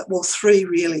 three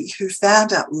really, who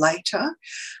found out later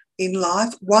in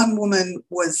life. One woman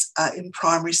was in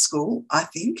primary school, I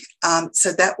think,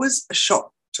 so that was a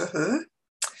shock to her.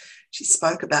 She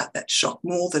spoke about that shock,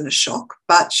 more than a shock,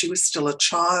 but she was still a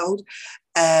child,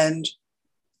 and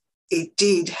it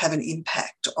did have an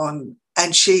impact on,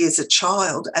 and she as a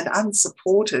child and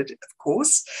unsupported, of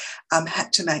course,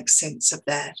 had to make sense of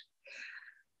that.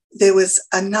 There was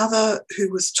another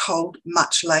who was told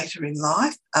much later in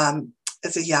life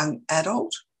as a young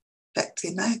adult. In fact,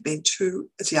 there may have been two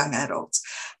as young adults.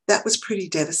 That was pretty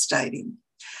devastating.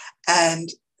 And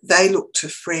they looked to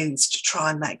friends to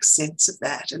try and make sense of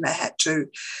that. And they had to,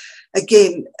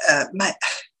 again,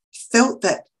 felt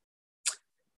that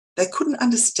they couldn't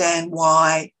understand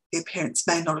why their parents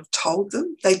may not have told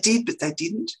them. They did, but they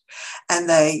didn't. And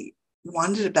they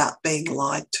wondered about being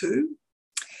lied to.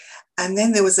 And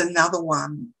then there was another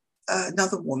woman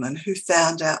who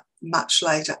found out much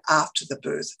later after the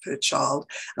birth of her child,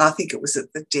 and I think it was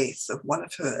at the death of one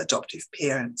of her adoptive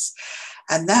parents.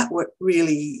 And that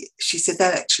really, she said,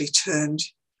 that actually turned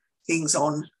things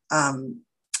on her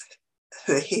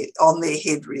head, on their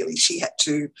head, really. She had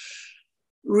to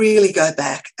really go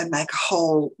back and make a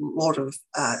whole lot of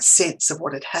sense of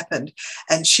what had happened.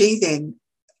 And she then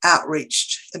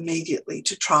outreached immediately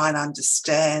to try and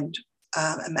understand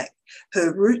and make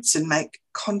her roots and make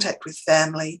contact with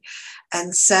family,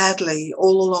 and sadly,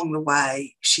 all along the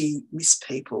way, she missed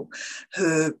people.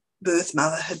 Her birth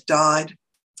mother had died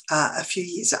a few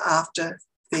years after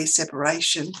their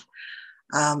separation.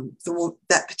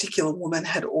 That particular woman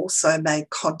had also made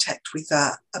contact with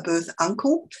a birth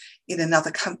uncle in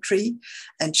another country,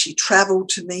 and she travelled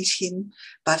to meet him,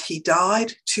 but he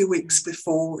died 2 weeks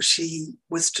before she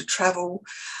was to travel.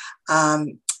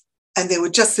 And there were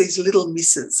just these little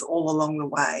misses all along the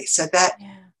way. So that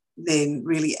then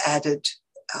really added,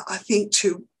 I think,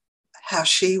 to how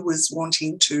she was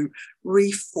wanting to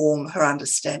reform her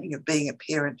understanding of being a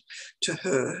parent to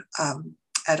her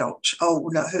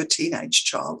her teenage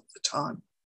child at the time.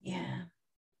 Yeah,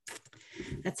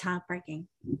 that's heartbreaking.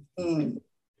 Mm.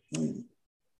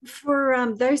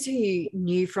 For those who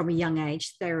knew from a young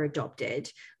age they were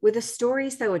adopted, were the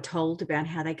stories they were told about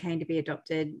how they came to be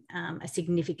adopted a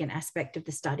significant aspect of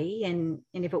the study, and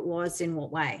if it was, in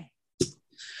what way?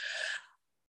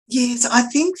 Yes, I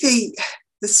think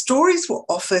the stories were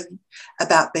often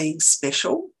about being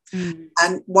special.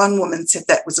 And one woman said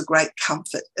that was a great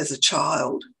comfort as a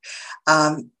child.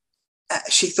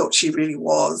 She thought she really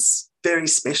was very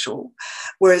special,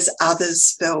 whereas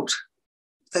others felt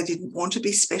they didn't want to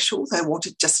be special. They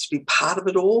wanted just to be part of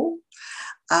it all.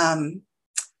 One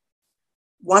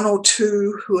or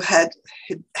two who had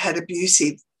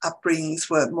abusive upbringings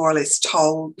were more or less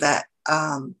told that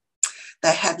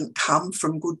they hadn't come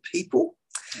from good people,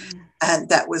 and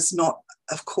that was not,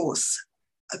 of course,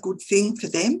 a good thing for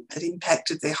them. It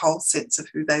impacted their whole sense of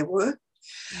who they were.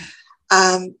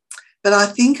 But I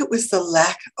think it was the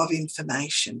lack of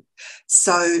information.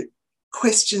 So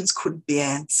questions couldn't be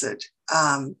answered.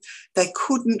 They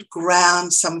couldn't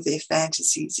ground some of their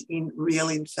fantasies in real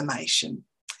information.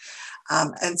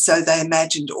 And so they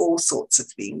imagined all sorts of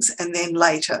things. And then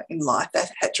later in life, they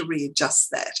had to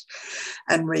readjust that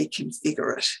and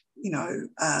reconfigure it,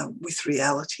 with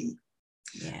reality.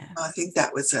 Yeah, I think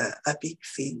that was a big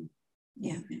thing.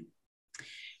 Yeah.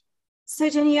 So,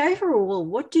 Jenny, overall,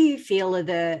 what do you feel are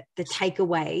the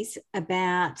takeaways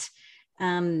about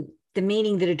the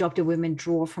meaning that adopted women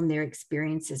draw from their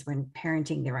experiences when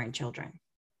parenting their own children?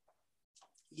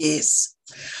 Yes.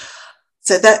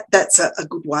 So that's a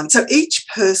good one. So each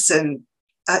person,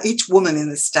 each woman in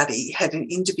the study had an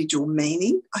individual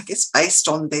meaning, I guess, based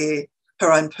on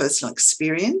her own personal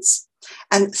experience.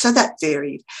 And so that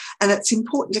varied. And it's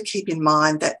important to keep in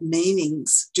mind that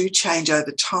meanings do change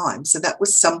over time. So that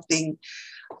was something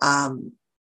I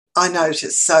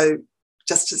noticed. So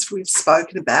just as we've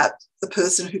spoken about, the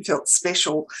person who felt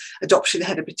special, adoption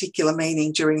had a particular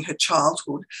meaning during her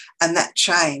childhood, and that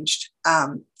changed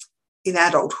in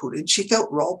adulthood. And she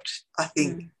felt robbed, I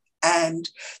think, and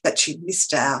that she'd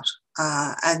missed out,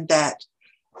 and that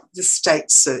the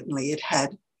state certainly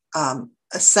had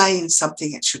a say in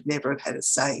something it should never have had a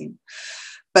say in.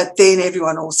 But then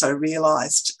everyone also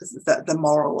realised that the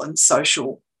moral and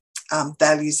social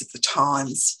values of the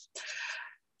times.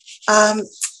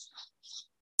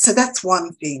 So that's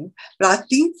one thing. But I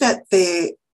think that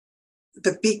the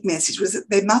big message was that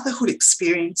their motherhood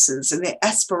experiences and their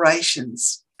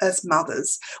aspirations as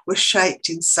mothers were shaped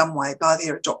in some way by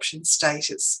their adoption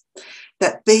status.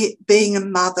 That being a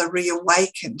mother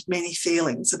reawakened many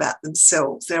feelings about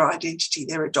themselves, their identity,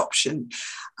 their adoption,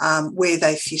 where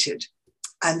they fitted.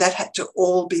 And that had to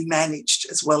all be managed,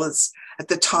 as well as at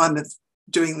the time of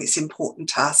doing this important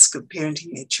task of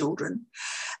parenting their children.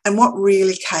 And what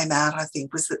really came out, I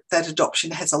think, was that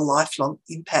adoption has a lifelong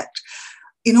impact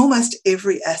in almost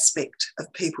every aspect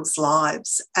of people's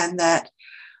lives, and that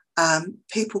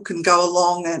people can go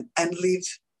along and live,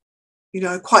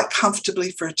 quite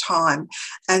comfortably for a time,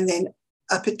 and then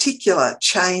a particular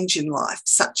change in life,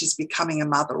 such as becoming a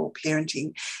mother or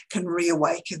parenting, can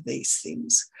reawaken these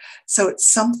things. So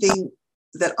it's something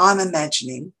that I'm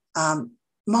imagining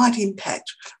might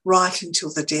impact right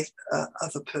until the death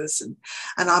of a person.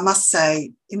 And I must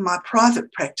say, in my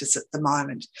private practice at the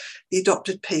moment, the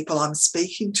adopted people I'm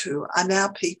speaking to are now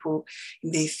people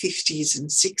in their 50s and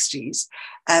 60s,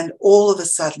 and all of a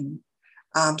sudden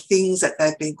things that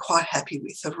they've been quite happy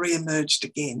with have re-emerged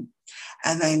again,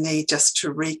 and they need just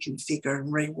to reconfigure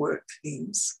and rework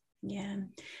things. Yeah.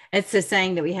 It's the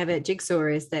saying that we have at Jigsaw,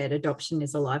 is that adoption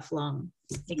is a lifelong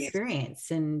experience.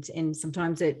 Yes. And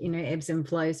sometimes it, ebbs and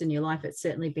flows in your life. It's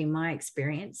certainly been my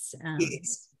experience.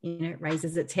 Yes. It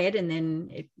raises its head and then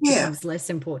it becomes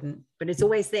less important, but it's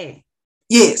always there.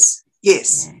 Yes.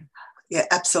 Yeah,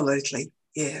 absolutely.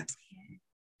 Yeah.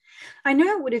 I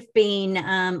know it would have been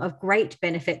of great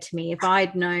benefit to me if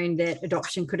I'd known that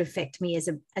adoption could affect me as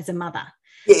a mother.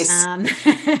 Yes.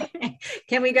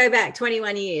 Can we go back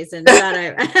 21 years and start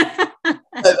over?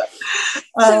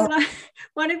 So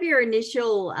one of your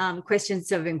initial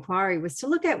questions of inquiry was to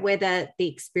look at whether the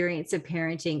experience of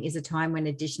parenting is a time when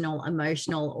additional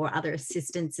emotional or other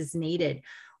assistance is needed.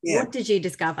 Yeah. What did you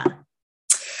discover?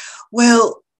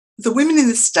 Well, the women in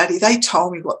the study, they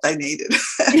told me what they needed.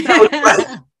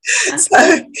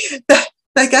 So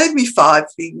they gave me 5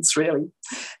 things, really.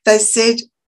 They said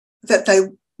that they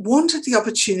wanted the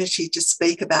opportunity to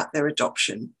speak about their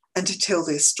adoption and to tell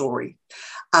their story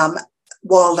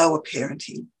while they were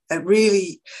parenting. It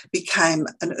really became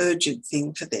an urgent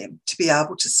thing for them to be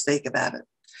able to speak about it.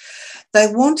 They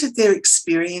wanted their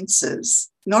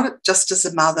experiences, not just as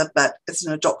a mother, but as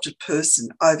an adopted person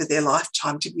over their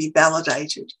lifetime, to be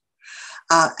validated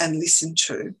and listened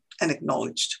to and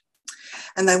acknowledged.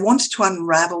 And they wanted to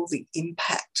unravel the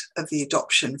impact of the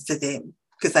adoption for them,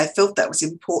 because they felt that was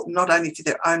important, not only for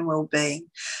their own well-being,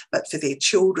 but for their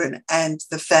children and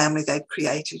the family they'd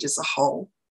created as a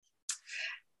whole.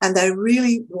 And they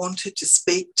really wanted to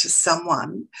speak to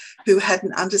someone who had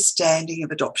an understanding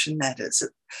of adoption matters.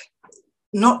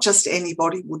 Not just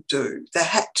anybody would do. They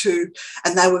had to,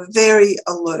 and they were very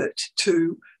alert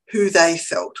to who they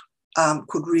felt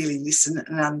could really listen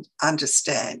and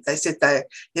understand. They said their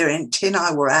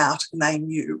antennae were out and they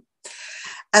knew.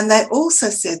 And they also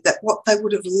said that what they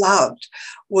would have loved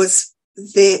was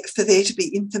for there to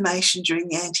be information during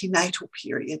the antenatal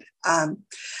period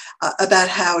about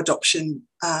how adoption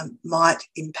might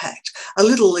impact. A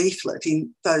little leaflet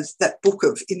in that book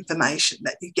of information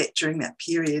that you get during that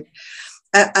period.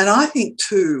 And I think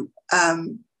too,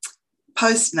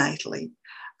 postnatally,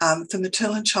 for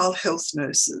maternal and child health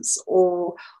nurses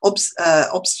or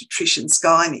obstetricians,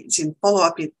 gynaes in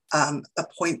follow-up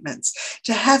appointments,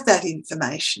 to have that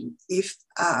information if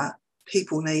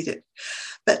people need it.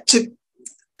 But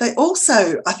they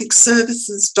also, I think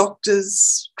services,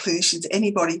 doctors, clinicians,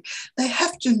 anybody, they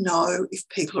have to know if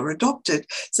people are adopted.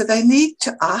 So they need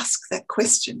to ask that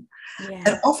question. Yeah.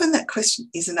 And often that question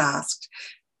isn't asked.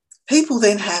 People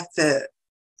then have the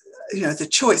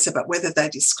choice about whether they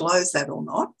disclose that or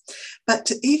not. But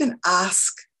to even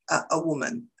ask a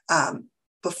woman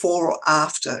before or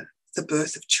after the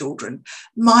birth of children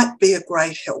might be a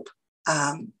great help.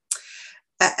 And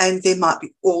there might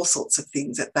be all sorts of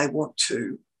things that they want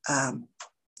to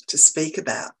speak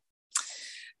about.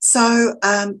 So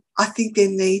I think there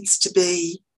needs to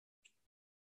be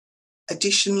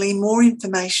additionally more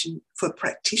information for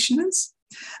practitioners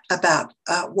about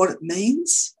what it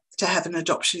means to have an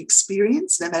adoption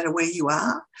experience, no matter where you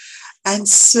are. And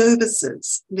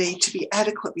services need to be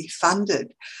adequately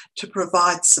funded to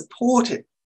provide support at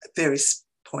various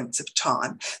points of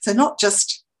time. So not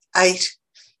just 8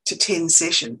 to 10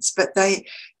 sessions, but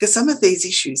because some of these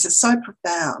issues are so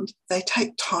profound, they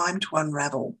take time to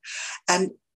unravel.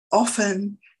 And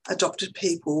often adopted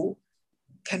people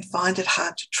can find it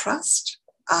hard to trust,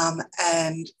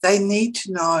 and they need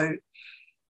to know,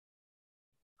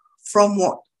 from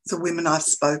what the women I've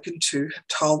spoken to have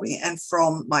told me and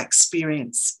from my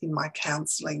experience in my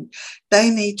counselling, they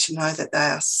need to know that they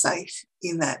are safe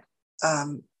in that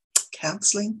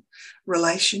counselling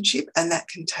relationship, and that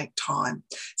can take time.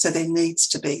 So there needs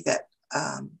to be that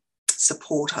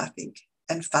support, I think,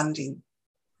 and funding.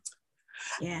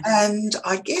 Yeah. And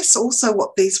I guess also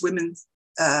what these women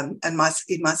in my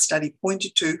study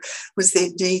pointed to was there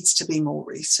needs to be more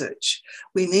research.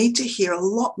 We need to hear a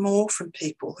lot more from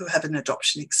people who have an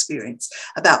adoption experience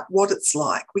about what it's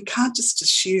like. We can't just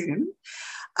assume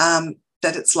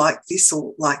that it's like this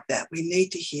or like that. We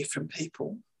need to hear from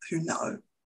people who know.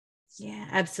 Yeah,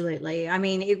 absolutely. I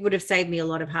mean, it would have saved me a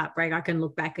lot of heartbreak. I can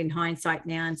look back in hindsight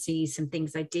now and see some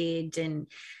things I did and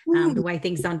the way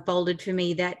things unfolded for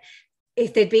me, that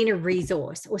if there'd been a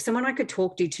resource or someone I could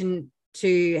talk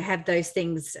to have those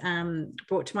things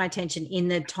brought to my attention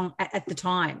at the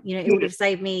time, it would have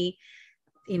saved me,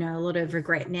 a lot of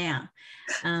regret now.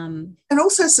 And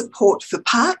also support for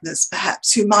partners,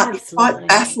 perhaps, who might be quite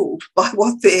baffled by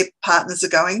what their partners are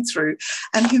going through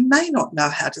and who may not know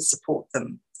how to support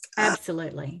them.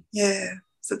 Absolutely. Yeah.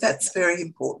 So that's very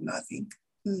important, I think.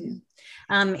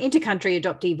 Intercountry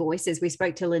Adoptee Voices, we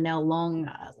spoke to Lynelle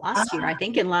Long last year, I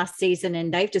think, and last season,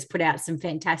 and they've just put out some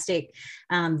fantastic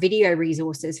video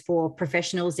resources for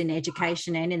professionals in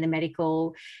education and in the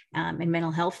medical and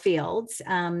mental health fields.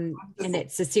 And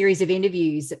it's a series of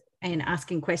interviews and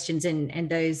asking questions and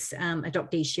those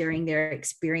adoptees sharing their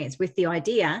experience, with the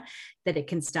idea that it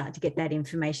can start to get that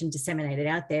information disseminated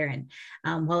out there. And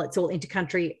while it's all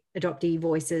Intercountry Adoptee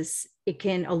Voices,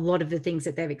 a lot of the things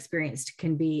that they've experienced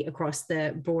can be across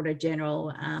the broader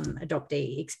general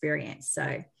adoptee experience.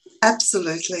 So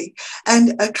absolutely.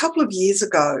 And a couple of years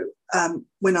ago,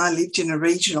 when I lived in a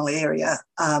regional area,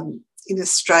 in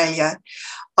Australia,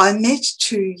 I met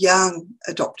two young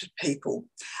adopted people,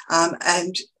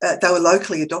 and they were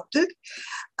locally adopted.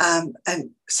 And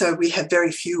so we have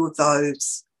very few of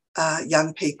those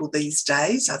young people these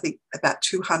days. I think about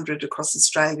 200 across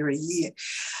Australia a year.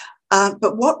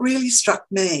 But what really struck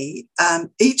me,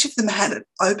 each of them had an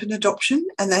open adoption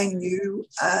and they knew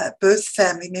birth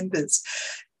family members.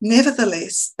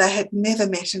 Nevertheless, they had never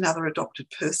met another adopted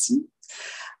person.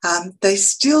 They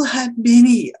still had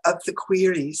many of the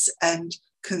queries and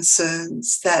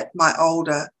concerns that my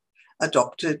older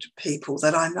adopted people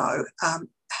that I know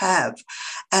have,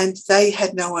 and they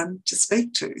had no one to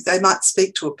speak to. They might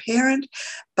speak to a parent,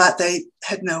 but they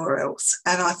had nowhere else.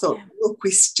 And I thought, look,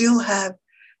 we still have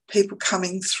people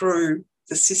coming through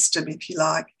the system, if you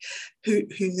like, who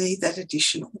need that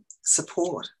additional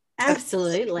support.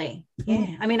 Absolutely.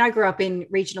 Yeah. I mean, I grew up in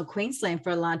regional Queensland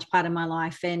for a large part of my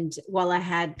life. And while I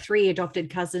had 3 adopted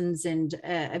cousins and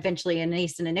eventually a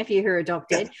niece and a nephew who were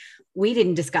adopted, we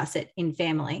didn't discuss it in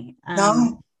family.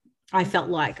 No. I felt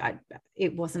like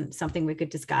it wasn't something we could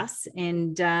discuss.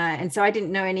 And so I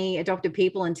didn't know any adopted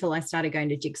people until I started going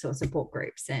to Jigsaw support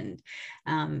groups. And,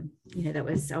 I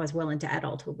was well into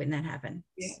adulthood when that happened.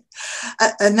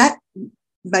 Yeah. And that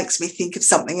makes me think of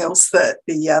something else that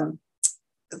the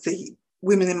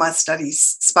women in my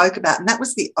studies spoke about, and that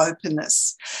was the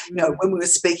openness. When we were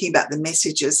speaking about the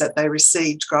messages that they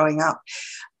received growing up,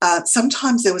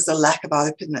 sometimes there was a lack of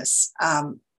openness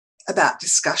about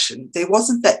discussion. There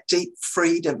wasn't that deep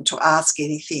freedom to ask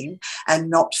anything and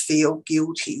not feel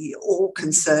guilty or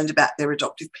concerned about their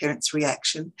adoptive parents'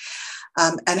 reaction.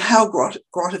 And Hal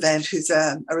Grotevand, who's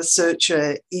a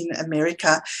researcher in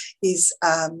America, he's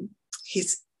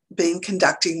been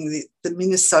conducting the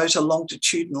Minnesota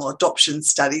longitudinal adoption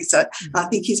study. So I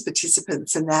think his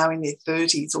participants are now in their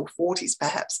 30s or 40s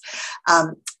perhaps.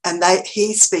 And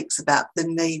he speaks about the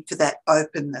need for that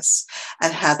openness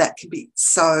and how that can be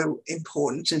so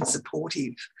important and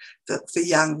supportive for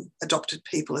young adopted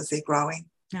people as they're growing.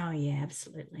 Oh, yeah,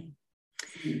 absolutely.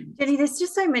 Jenny, there's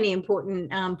just so many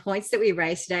important points that we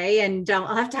raised today, and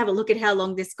I'll have to have a look at how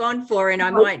long this has gone for, and I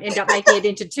might end up making it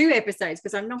into 2 episodes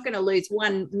because I'm not going to lose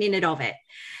 1 minute of it.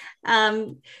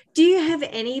 Do you have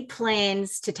any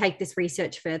plans to take this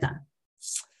research further?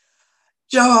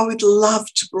 Jo, I would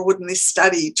love to broaden this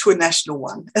study to a national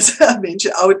one. As I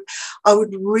mentioned, I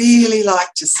would really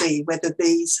like to see whether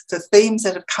the themes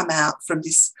that have come out from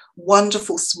this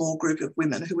wonderful small group of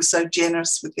women who were so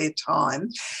generous with their time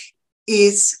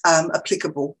is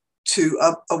applicable to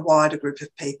a wider group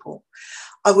of people.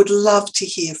 I would love to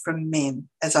hear from men,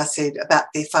 as I said, about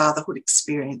their fatherhood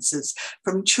experiences,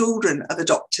 from children of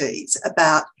adoptees,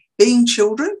 about being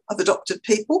children of adopted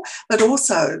people, but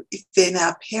also if they're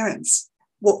now parents,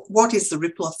 what is the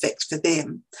ripple effect for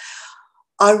them?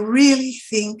 I really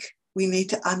think we need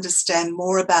to understand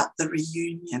more about the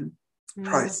reunion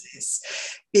process,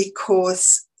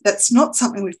 because that's not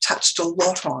something we've touched a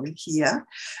lot on here.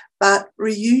 But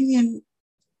reunion,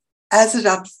 as it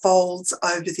unfolds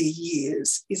over the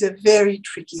years, is a very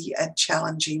tricky and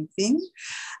challenging thing.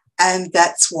 And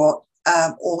that's what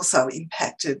also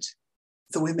impacted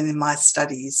the women in my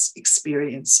studies'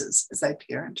 experiences as they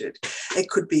parented. It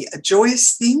could be a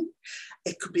joyous thing.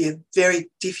 It could be a very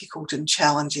difficult and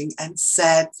challenging and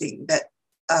sad thing that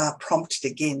prompted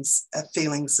again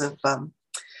feelings of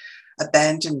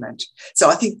abandonment. So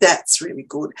I think that's really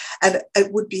good. And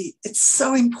it's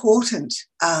so important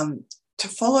to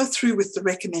follow through with the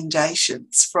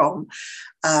recommendations from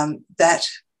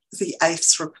the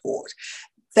AIFS report,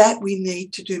 that we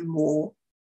need to do more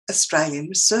Australian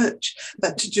research.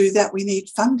 But to do that, we need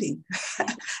funding.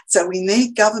 So we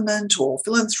need government or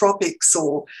philanthropics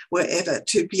or wherever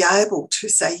to be able to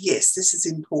say, yes, this is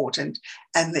important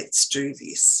and let's do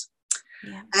this.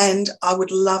 Yeah. And I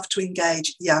would love to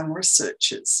engage young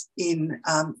researchers in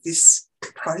this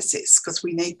process, because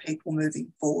we need people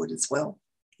moving forward as well.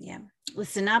 Yeah.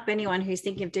 Listen up, anyone who's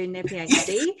thinking of doing their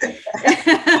PhD.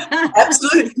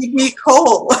 Absolutely, give me a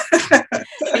call.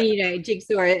 And,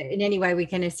 Jigsaw, in any way we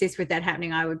can assist with that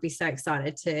happening, I would be so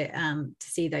excited to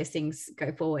see those things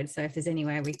go forward. So if there's any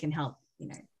way we can help,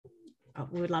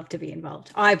 we would love to be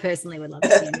involved. I personally would love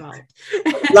to be involved.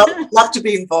 love to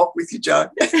be involved with you, Jo.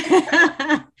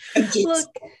 Look,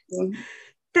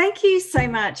 thank you so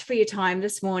much for your time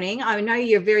this morning. I know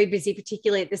you're very busy,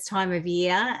 particularly at this time of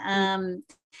year.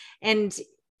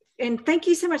 And thank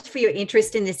you so much for your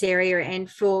interest in this area and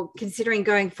for considering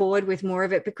going forward with more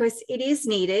of it, because it is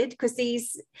needed, because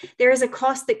there is a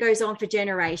cost that goes on for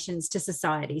generations to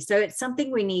society. So it's something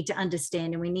we need to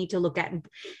understand and we need to look at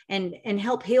and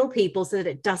help heal people so that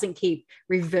it doesn't keep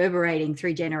reverberating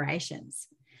through generations.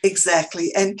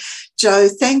 Exactly. And Jo,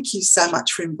 thank you so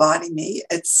much for inviting me.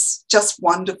 It's just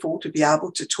wonderful to be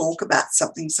able to talk about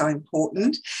something so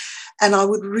important. And I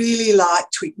would really like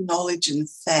to acknowledge and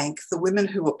thank the women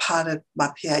who were part of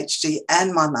my PhD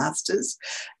and my master's.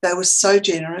 They were so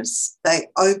generous. They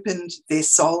opened their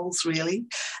souls, really.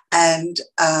 And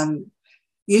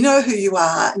you know who you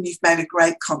are, and you've made a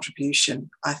great contribution,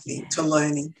 I think, to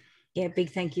learning. Yeah, big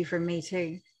thank you from me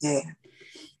too. Yeah.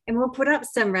 And we'll put up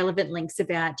some relevant links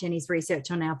about Jenny's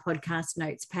research on our podcast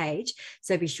notes page,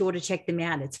 so be sure to check them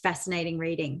out. It's fascinating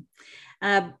reading.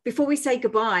 Before we say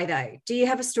goodbye, though, do you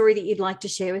have a story that you'd like to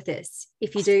share with us?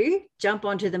 If you do, jump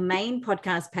onto the main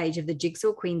podcast page of the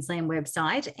Jigsaw Queensland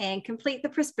website and complete the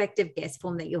prospective guest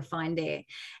form that you'll find there.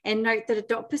 And note that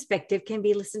Adopt Perspective can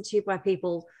be listened to by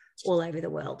people all over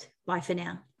the world. Bye for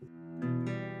now.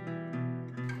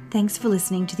 Thanks for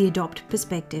listening to the Adopt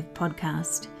Perspective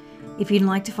podcast. If you'd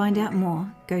like to find out more,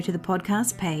 go to the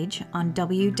podcast page on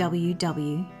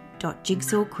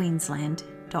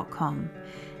www.jigsawqueensland.com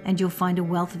and you'll find a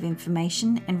wealth of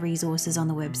information and resources on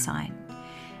the website.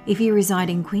 If you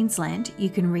reside in Queensland, you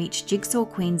can reach Jigsaw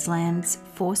Queensland's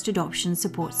Forced Adoption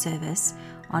Support Service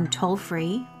on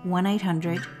toll-free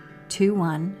 1800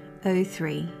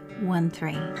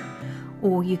 210313,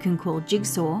 or you can call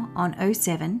Jigsaw on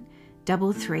 07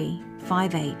 33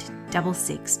 58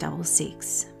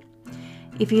 6666.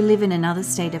 If you live in another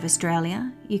state of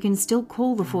Australia, you can still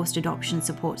call the Forced Adoption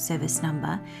Support Service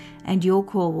number, and your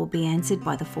call will be answered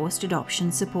by the Forced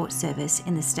Adoption Support Service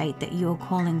in the state that you're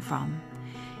calling from.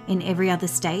 In every other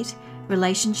state,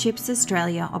 Relationships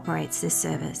Australia operates this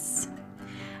service.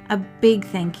 A big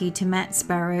thank you to Matt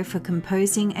Sparrow for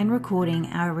composing and recording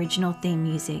our original theme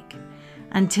music.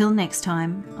 Until next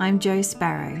time, I'm Jo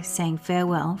Sparrow saying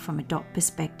farewell from Adopt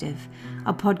Perspective,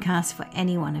 a podcast for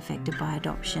anyone affected by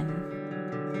adoption.